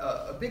here that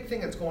a big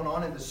thing that's going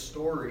on in this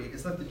story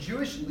is that the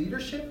Jewish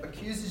leadership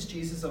accuses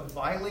Jesus of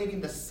violating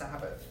the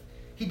Sabbath.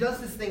 He does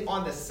this thing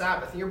on the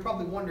Sabbath. And you're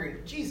probably wondering,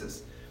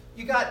 Jesus,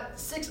 you got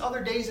 6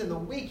 other days in the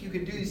week you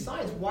could do these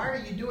signs. Why are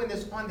you doing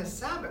this on the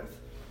Sabbath?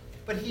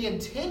 But he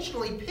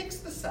intentionally picks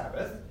the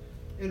Sabbath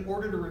in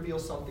order to reveal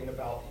something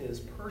about his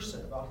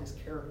person, about his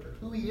character,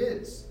 who he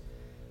is.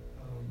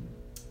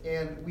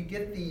 And we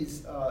get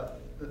these,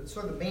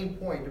 sort of the main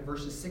point in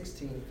verses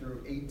 16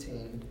 through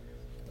 18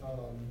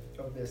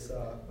 of this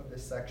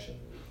section.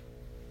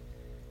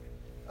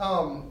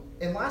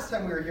 And last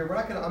time we were here, we're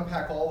not going to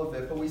unpack all of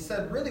it, but we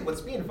said really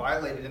what's being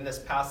violated in this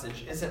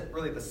passage isn't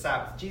really the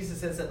Sabbath.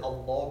 Jesus isn't a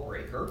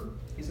lawbreaker.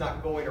 He's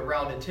not going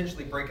around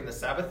intentionally breaking the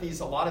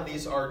Sabbath. A lot of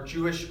these are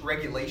Jewish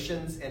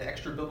regulations and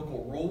extra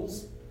biblical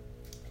rules.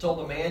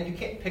 Told a man, you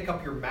can't pick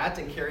up your mat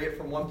and carry it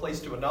from one place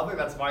to another.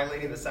 That's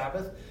violating the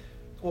Sabbath.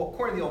 Well,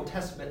 according to the Old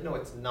Testament, no,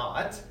 it's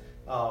not.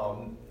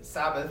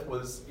 Sabbath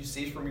was, you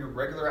see, from your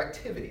regular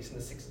activities in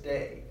the sixth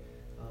day.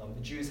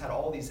 The Jews had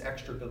all these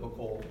extra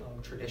biblical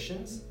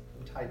traditions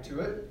tied to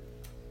it.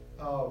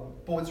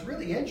 But what's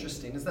really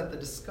interesting is that the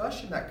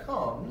discussion that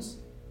comes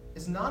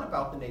is not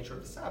about the nature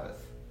of the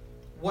Sabbath.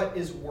 What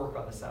is work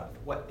on the Sabbath?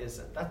 What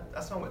isn't?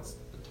 That's not what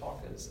the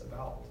talk is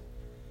about.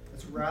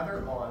 It's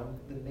rather on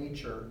the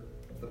nature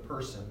of the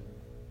person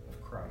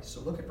of Christ.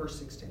 So look at verse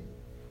 16.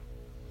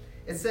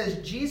 It says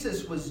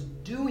Jesus was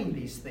doing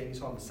these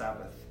things on the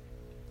Sabbath.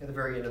 At the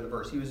very end of the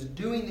verse, he was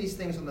doing these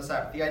things on the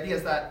Sabbath. The idea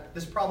is that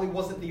this probably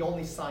wasn't the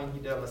only sign he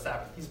did on the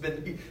Sabbath.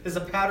 There's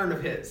a pattern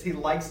of his. He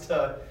likes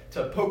to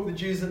poke the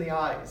Jews in the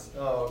eyes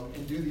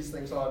and do these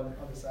things on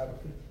the Sabbath.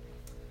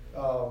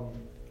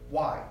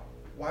 Why?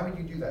 Why would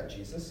you do that,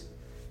 Jesus?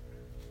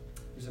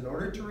 It was in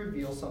order to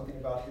reveal something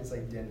about his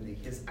identity,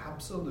 his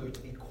absolute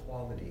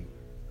equality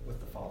with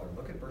the Father.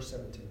 Look at verse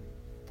 17.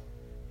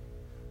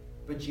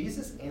 But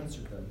Jesus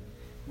answered them,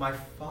 my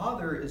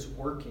Father is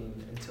working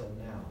until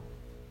now,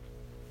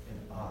 and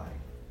I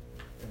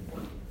am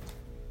working.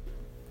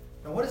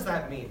 Now, what does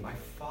that mean? My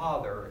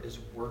Father is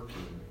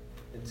working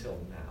until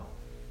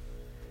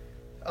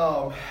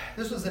now.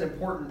 This was an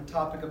important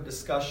topic of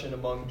discussion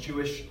among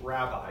Jewish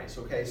rabbis.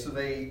 Okay, so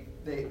they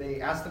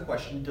asked the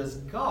question: does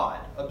God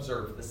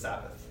observe the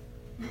Sabbath?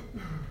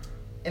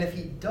 And if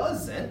he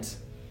doesn't,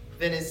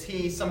 then is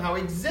he somehow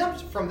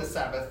exempt from the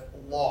Sabbath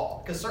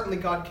law? Because certainly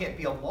God can't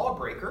be a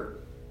lawbreaker.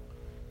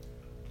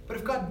 But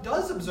if God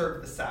does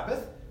observe the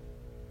Sabbath,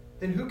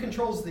 then who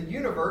controls the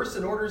universe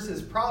and orders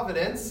his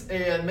providence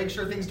and makes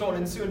sure things don't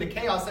ensue into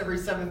chaos every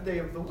seventh day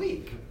of the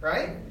week,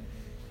 right?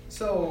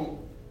 So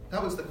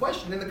that was the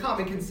question. And the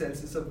common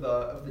consensus of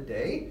the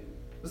day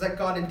was that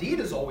God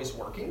indeed is always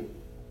working.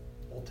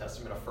 Old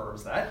Testament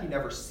affirms that. He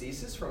never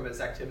ceases from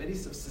his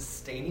activities of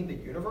sustaining the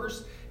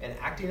universe and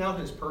acting out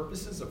his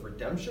purposes of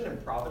redemption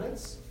and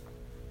providence.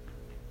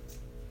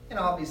 And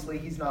obviously,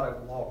 he's not a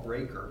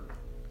lawbreaker.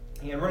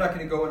 And we're not going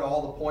to go into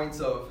all the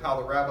points of how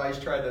the rabbis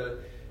try to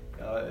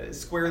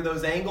square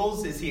those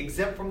angles. Is he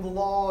exempt from the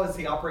law? Does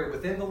he operate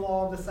within the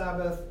law of the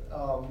Sabbath?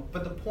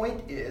 But the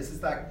point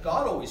is that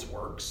God always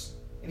works,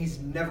 and he's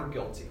never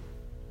guilty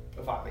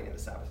of violating the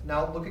Sabbath.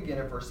 Now look again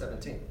at verse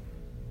 17.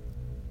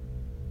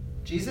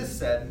 Jesus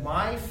said,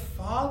 my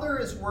Father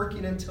is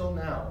working until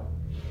now,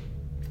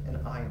 and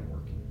I am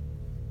working.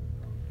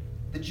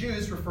 The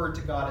Jews referred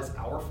to God as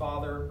our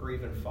Father or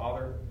even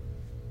Father,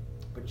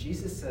 but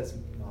Jesus says,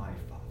 my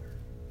Father.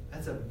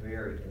 That's a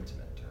very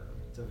intimate term.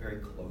 It's a very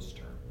close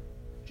term.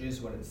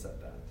 Jews wouldn't have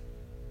said that.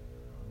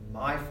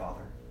 My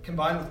Father,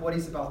 combined with what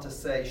he's about to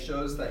say,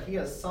 shows that he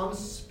has some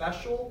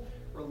special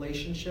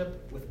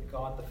relationship with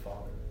God the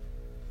Father.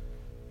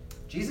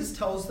 Jesus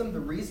tells them the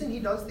reason he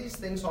does these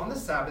things on the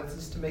Sabbath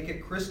is to make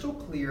it crystal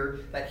clear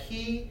that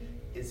he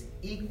is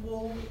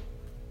equal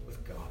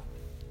with God.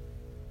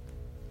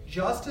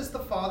 Just as the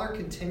Father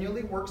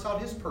continually works out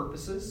his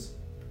purposes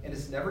and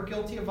is never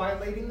guilty of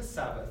violating the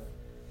Sabbath,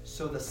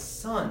 so the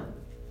Son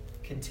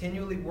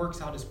continually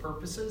works out his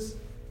purposes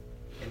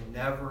and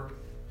never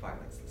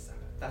violates the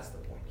Sabbath. That's the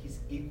point. He's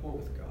equal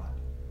with God.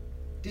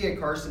 D.A.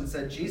 Carson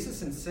said,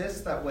 Jesus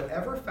insists that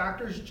whatever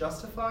factors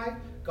justify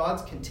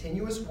God's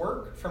continuous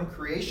work from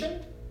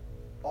creation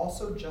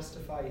also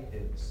justify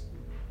his.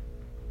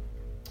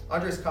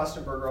 Andres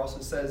Kostenberger also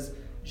says,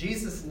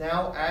 Jesus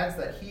now adds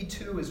that he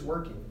too is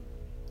working.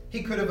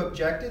 He could have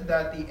objected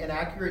that the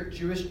inaccurate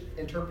Jewish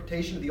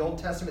interpretation of the Old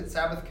Testament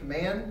Sabbath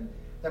command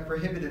that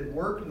prohibited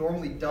work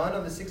normally done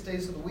on the 6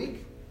 days of the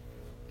week.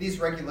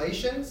 These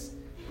regulations,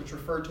 which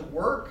refer to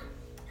work,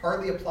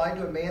 hardly apply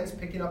to a man's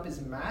picking up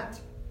his mat.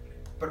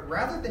 But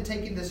rather than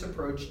taking this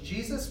approach,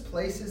 Jesus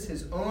places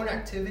his own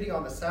activity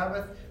on the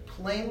Sabbath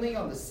plainly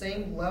on the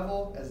same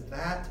level as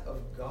that of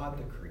God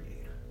the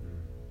Creator.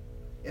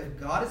 If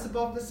God is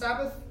above the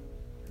Sabbath,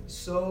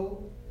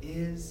 so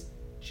is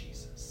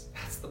Jesus.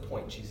 That's the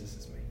point Jesus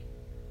is making.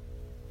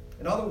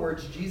 In other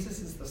words, Jesus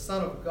is the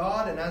Son of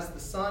God, and as the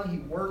Son, he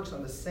works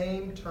on the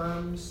same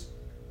terms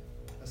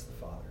as the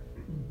Father.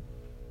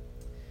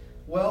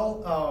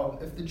 Well,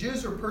 if the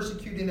Jews are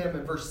persecuting him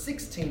in verse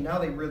 16, now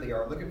they really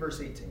are. Look at verse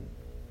 18.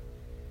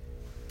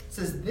 It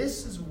says,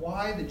 this is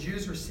why the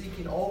Jews are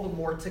seeking all the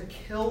more to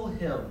kill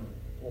him.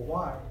 Well,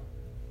 why?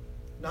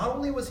 Not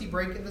only was he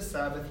breaking the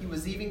Sabbath, he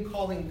was even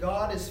calling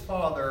God his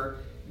Father,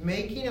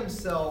 making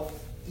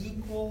himself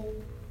equal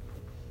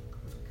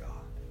with God.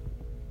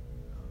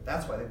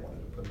 That's why they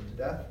wanted to put him to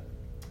death.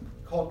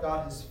 called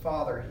God his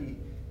Father.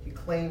 He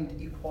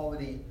claimed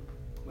equality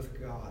with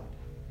God.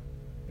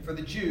 And for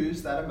the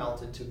Jews, that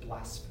amounted to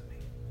blasphemy.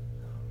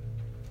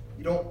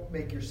 You don't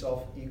make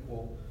yourself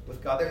equal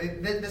with God.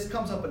 This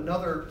comes up a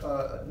number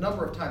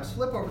of times.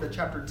 Flip over to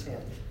chapter 10.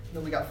 And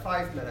then we got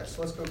 5 minutes,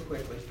 so let's go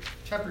quickly.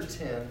 Chapter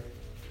 10,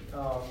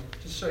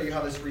 just show you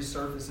how this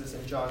resurfaces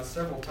in John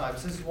several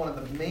times. This is one of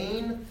the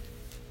main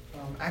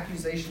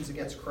accusations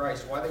against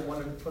Christ, why they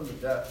wanted to put him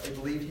to death. They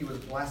believed he was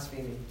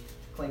blaspheming,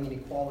 claiming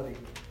equality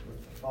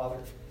with the Father.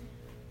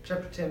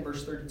 Chapter 10,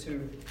 verse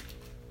 32.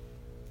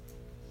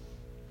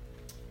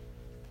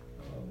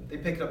 They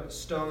picked up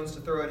stones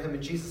to throw at him,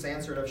 and Jesus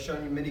answered, I've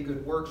shown you many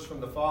good works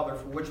from the Father.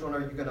 For which one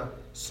are you going to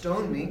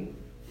stone me?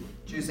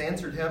 Jews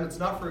answered him, it's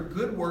not for a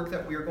good work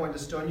that we are going to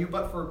stone you,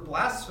 but for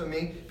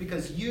blasphemy,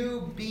 because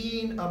you,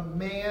 being a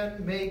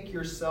man, make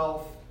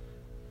yourself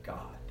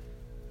God.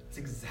 That's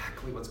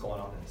exactly what's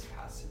going on in this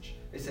passage.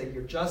 They say,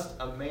 you're just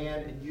a man,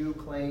 and you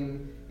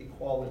claim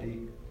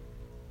equality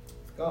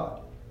with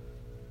God.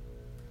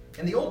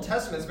 In the Old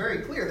Testament, it's very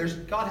clear.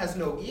 God has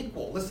no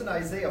equal. Listen to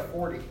Isaiah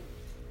 40.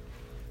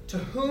 To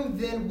whom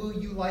then will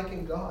you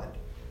liken God?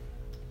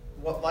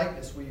 What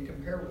likeness will you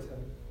compare with him?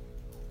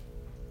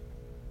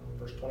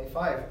 Verse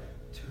 25.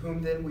 To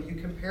whom then will you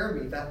compare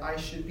me, that I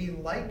should be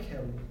like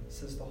him,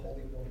 says the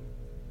Holy One.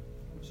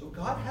 So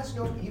God has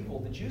no equal.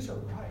 The Jews are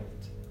right.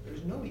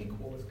 There's no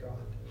equal with God.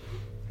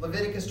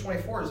 Leviticus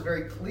 24 is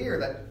very clear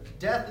that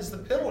death is the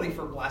penalty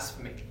for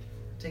blasphemy,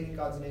 taking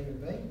God's name in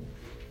vain.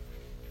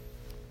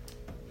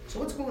 So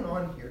what's going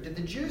on here? Did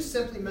the Jews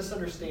simply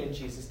misunderstand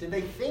Jesus? Did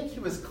they think he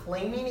was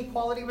claiming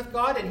equality with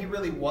God and he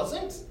really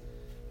wasn't?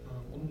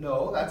 Well,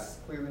 no, that's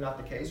clearly not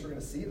the case. We're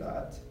going to see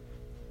that.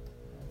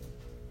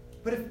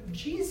 But if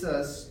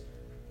Jesus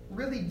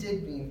really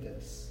did mean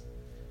this,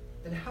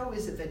 then how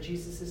is it that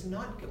Jesus is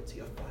not guilty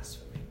of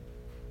blasphemy?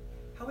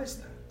 How is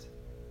that?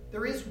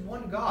 There is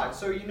one God.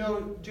 So you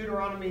know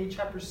Deuteronomy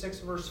chapter 6,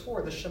 verse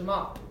 4, the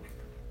Shema.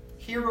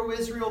 Hear, O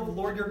Israel, the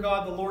Lord your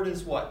God, the Lord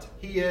is what?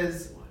 He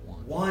is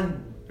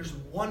one. There's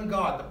one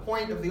God. The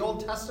point of the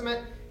Old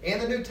Testament and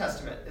the New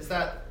Testament is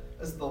that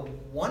as the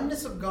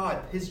oneness of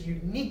God, his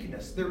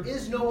uniqueness. There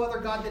is no other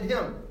God than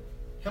him.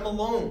 Him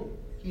alone.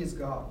 He is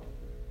God.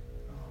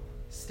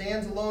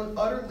 Stands alone,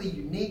 utterly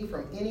unique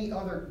from any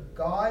other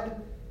God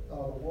the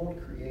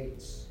world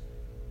creates.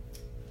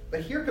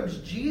 But here comes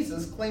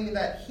Jesus claiming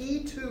that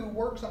he too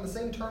works on the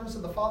same terms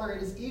of the Father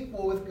and is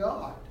equal with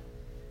God.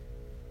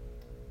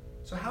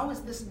 So how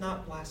is this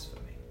not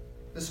blasphemy?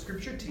 The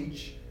Scripture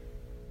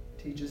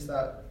teaches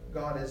that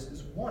God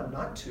is one,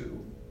 not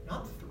two,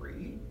 not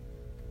three.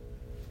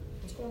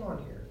 What's going on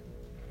here?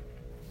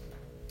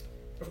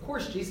 Of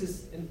course,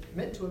 Jesus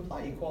meant to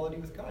imply equality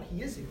with God.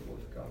 He is equal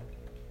with God.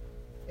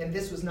 And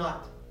this was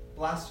not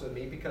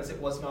blasphemy because it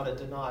was not a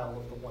denial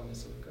of the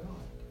oneness of God.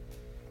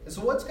 And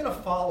so what's going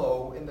to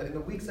follow in the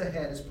weeks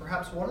ahead is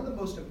perhaps one of the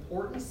most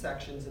important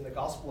sections in the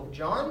Gospel of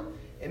John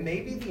and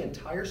maybe the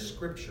entire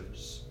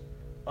Scriptures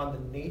on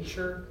the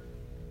nature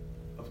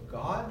of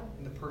God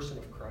and the person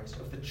of Christ,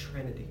 of the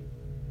Trinity.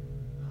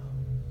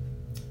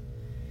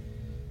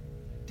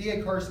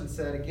 D.A. Carson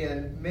said,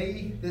 again,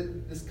 may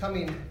this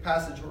coming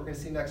passage, what we're going to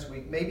see next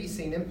week, may be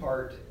seen in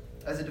part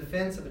as a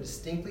defense of a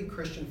distinctly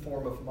Christian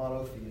form of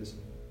monotheism,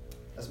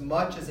 as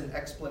much as an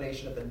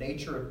explanation of the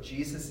nature of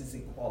Jesus'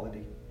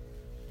 equality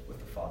with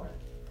the Father.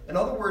 In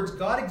other words,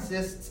 God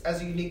exists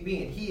as a unique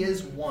being. He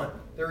is one.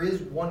 There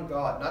is one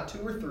God, not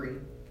two or three.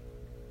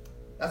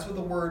 That's what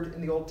the word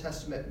in the Old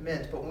Testament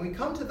meant. But when we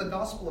come to the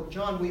Gospel of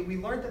John, we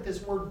learned that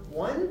this word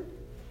one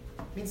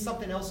means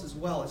something else as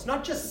well. It's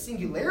not just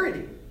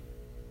singularity.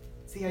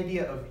 It's the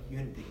idea of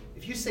unity.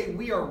 If you say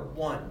we are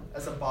one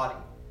as a body,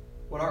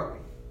 what are we?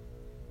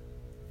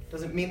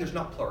 Doesn't mean there's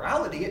not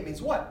plurality. It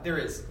means what? There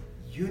is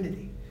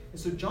unity.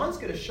 And so John's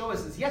going to show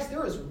us is, yes,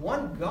 there is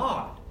one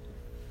God,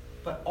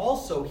 but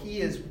also he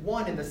is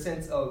one in the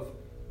sense of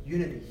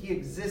unity. He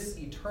exists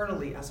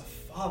eternally as a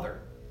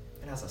Father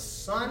and as a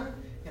Son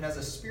and as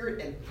a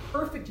Spirit in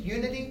perfect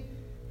unity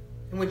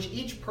in which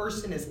each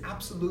person is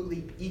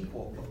absolutely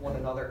equal with one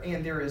another,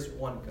 and there is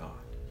one God.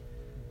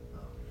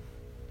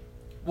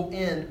 We'll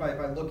end by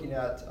looking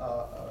at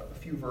a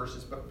few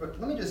verses, but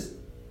let me just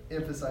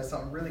emphasize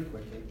something really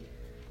quickly.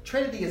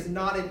 Trinity is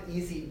not an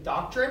easy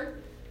doctrine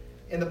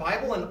in the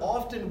Bible, and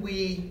often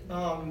we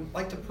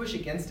like to push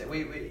against it.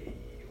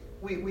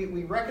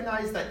 We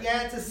recognize that,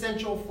 yeah, it's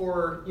essential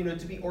for,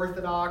 to be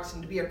Orthodox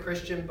and to be a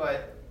Christian,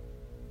 but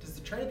does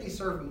the Trinity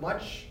serve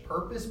much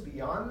purpose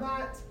beyond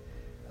that?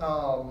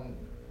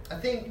 I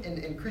think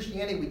in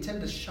Christianity we tend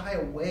to shy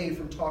away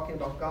from talking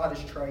about God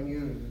as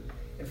triune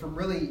and from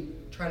really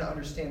trying to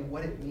understand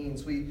what it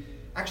means. We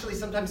actually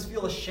sometimes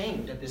feel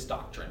ashamed of this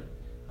doctrine.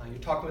 You're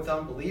talking with an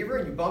unbeliever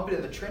and you bump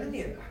into the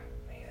Trinity and,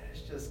 man,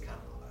 it's just kind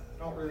of,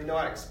 I don't really know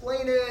how to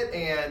explain it,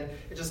 and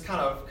it's just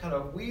kind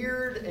of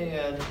weird,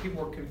 and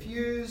people are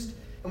confused.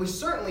 And we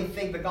certainly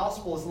think the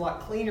gospel is a lot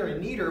cleaner and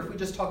neater if we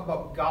just talk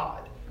about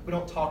God. We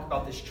don't talk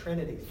about this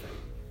Trinity thing.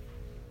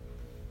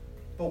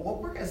 But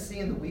what we're going to see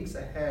in the weeks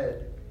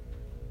ahead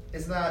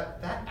is that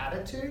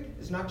attitude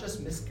is not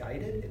just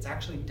misguided, it's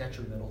actually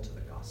detrimental to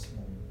the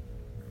gospel.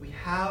 We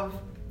have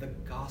the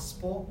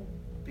gospel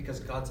because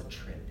God's a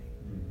Trinity.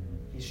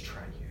 He's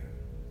triune.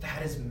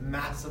 That is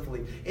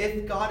massively.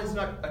 If God is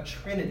not a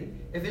Trinity,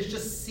 if it's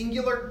just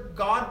singular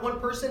God, one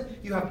person,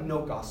 you have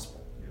no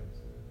gospel.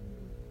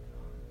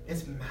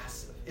 It's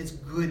massive. It's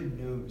good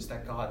news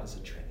that God is a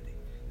Trinity,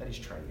 that He's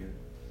triune.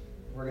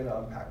 We're going to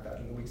unpack that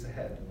in the weeks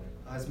ahead.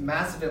 It has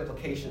massive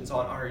implications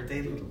on our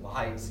daily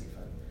lives even.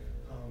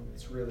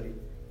 It's really,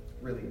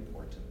 really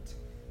important.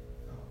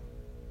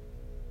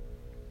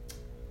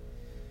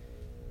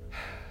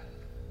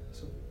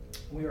 So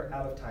we are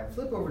out of time.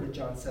 Flip over to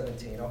John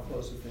 17. I'll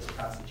close with this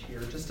passage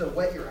here, just to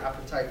whet your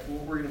appetite for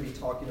what we're going to be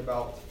talking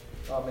about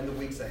in the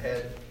weeks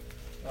ahead.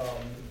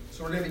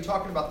 So we're going to be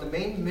talking about the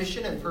main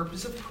mission and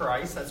purpose of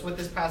Christ. That's what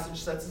this passage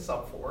sets us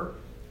up for.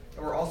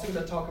 And we're also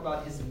going to talk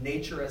about His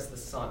nature as the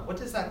Son. What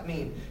does that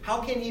mean?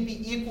 How can He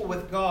be equal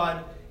with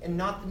God and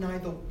not deny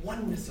the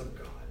oneness of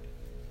God?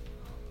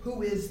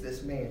 Who is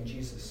this man,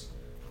 Jesus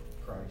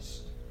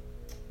Christ?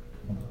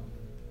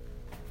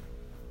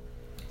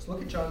 Let's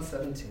look at John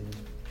 17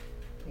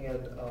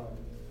 and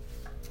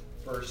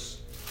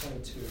verse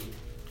 22.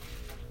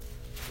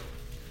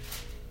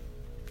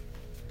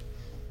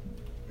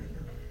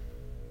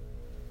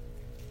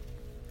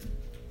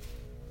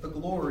 The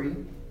glory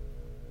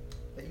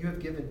that you have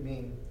given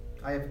me,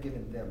 I have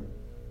given them,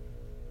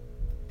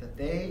 that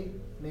they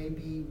may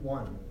be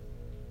one,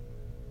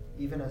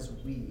 even as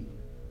we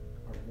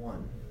are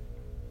one.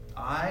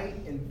 I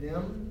in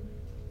them,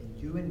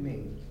 and you in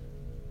me,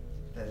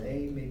 that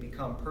they may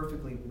become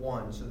perfectly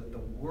one, so that the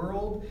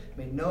world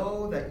may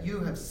know that you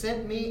have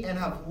sent me and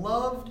have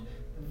loved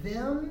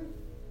them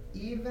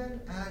even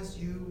as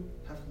you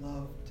have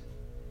loved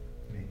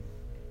me.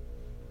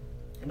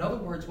 In other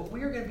words, what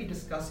we are going to be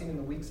discussing in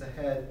the weeks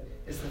ahead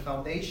is the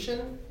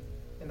foundation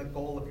and the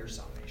goal of your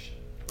salvation.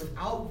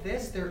 Without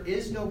this, there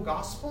is no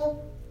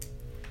gospel.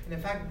 And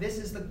in fact, this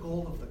is the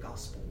goal of the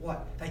gospel.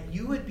 What? That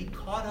you would be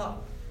caught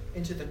up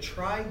into the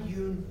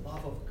triune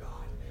love of God.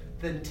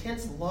 The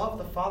intense love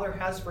the Father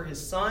has for His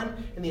Son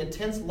and the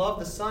intense love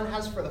the Son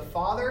has for the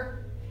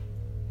Father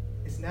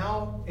is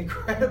now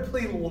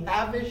incredibly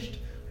lavished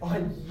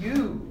on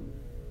you.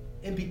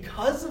 And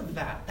because of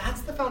that,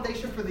 that's the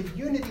foundation for the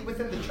unity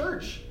within the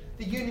church.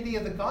 The unity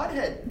of the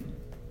Godhead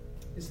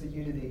is the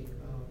unity,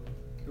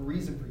 the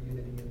reason for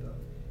unity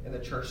in the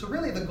church. So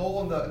really the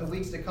goal in the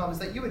weeks to come is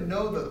that you would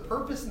know the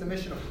purpose and the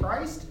mission of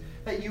Christ,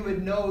 that you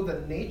would know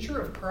the nature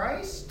of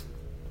Christ,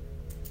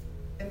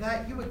 and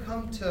that you would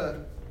come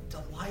to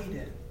delight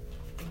in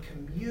and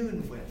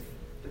commune with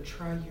the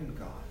triune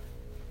God.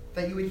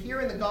 That you would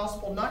hear in the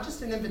gospel not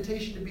just an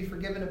invitation to be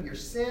forgiven of your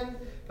sin,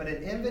 but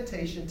an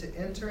invitation to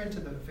enter into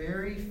the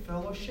very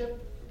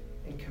fellowship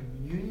and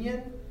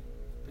communion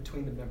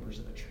between the members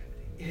of the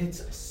Trinity. It's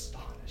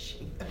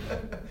astonishing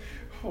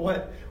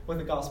what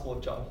the Gospel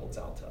of John holds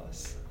out to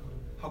us.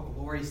 How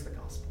glorious the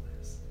gospel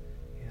is.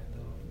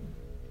 And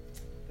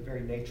the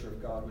very nature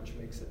of God which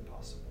makes it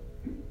possible.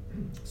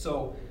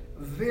 So,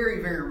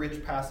 very, very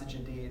rich passage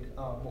indeed,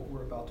 what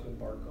we're about to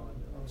embark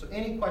on. So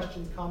any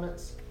questions,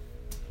 comments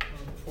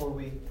before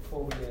we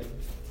end?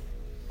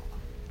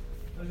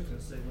 I was just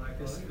going to say,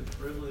 Mike, I think the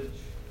privilege,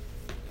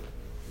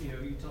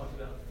 you talked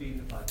about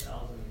feeding the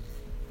 5,000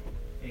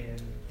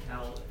 and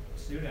how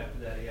soon after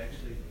that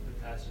the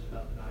passage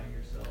about denying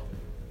yourself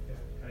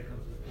kind of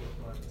comes to the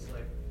forefront. It's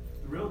like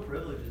the real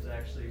privilege is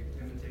actually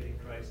imitating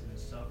Christ in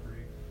His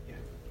suffering,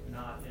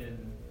 not in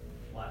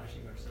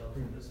lavishing ourselves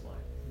in this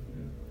life.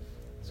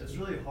 So it's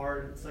really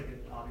hard. It's like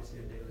obviously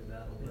a daily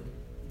battle, but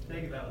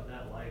think about it in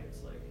that light.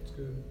 It's like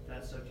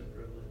that's such a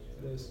privilege.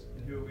 It is.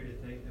 And who are we to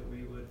think that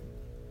we would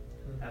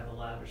have a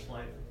lavish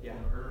life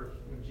on earth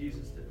when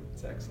Jesus did?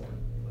 It's excellent.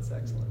 That's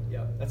excellent.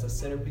 Yeah, that's a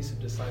centerpiece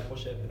of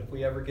discipleship. And if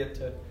we ever get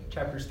to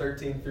chapters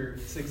 13 through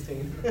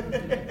 16,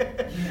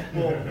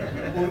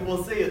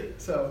 we'll see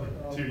it. So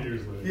 2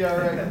 years later. Yeah,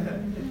 right.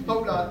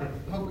 Hope not.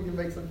 Hope we can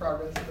make some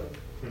progress.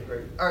 So,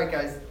 great. All right,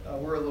 guys.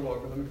 We're a little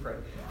over. Let me pray.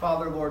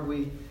 Father, Lord,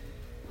 we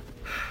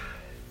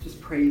just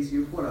praise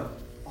you. What an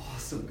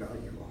awesome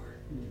God you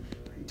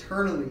are.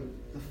 Eternally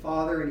the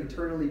Father and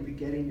eternally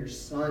begetting your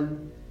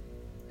Son.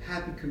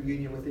 Happy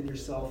communion within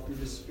yourself through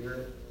the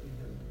Spirit.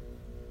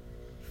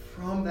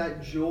 From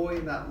that joy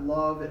and that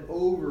love, it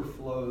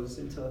overflows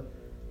into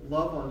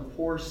love on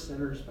poor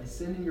sinners by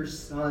sending your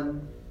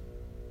Son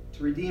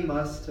to redeem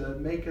us, to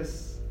make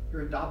us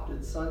your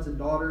adopted sons and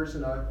daughters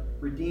and a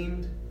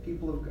redeemed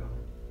people of God.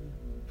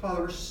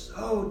 Father, we're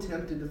so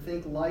tempted to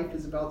think life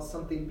is about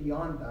something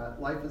beyond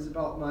that. Life is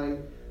about my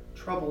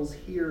troubles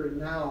here and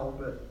now.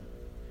 But,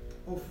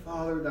 oh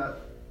Father, that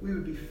we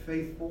would be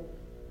faithful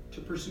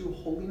to pursue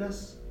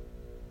holiness,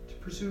 to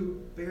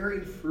pursue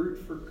bearing fruit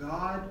for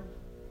God,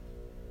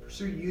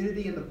 pursue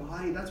unity in the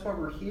body. That's why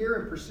we're here,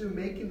 and pursue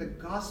making the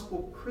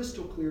gospel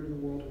crystal clear to the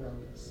world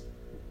around us.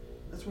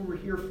 That's what we're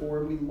here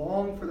for, and we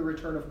long for the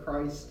return of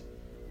Christ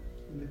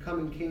in the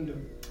coming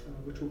kingdom,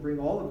 which will bring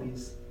all of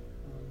these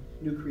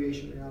new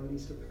creation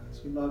realities to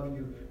pass. We love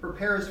you.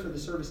 Prepare us for the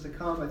service to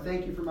come. I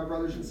thank you for my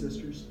brothers and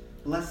sisters.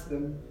 Bless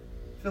them.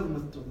 Fill them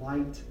with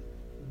delight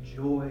and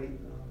joy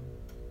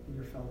in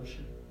your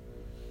fellowship.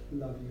 We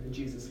love you. In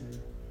Jesus'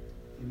 name,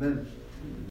 amen.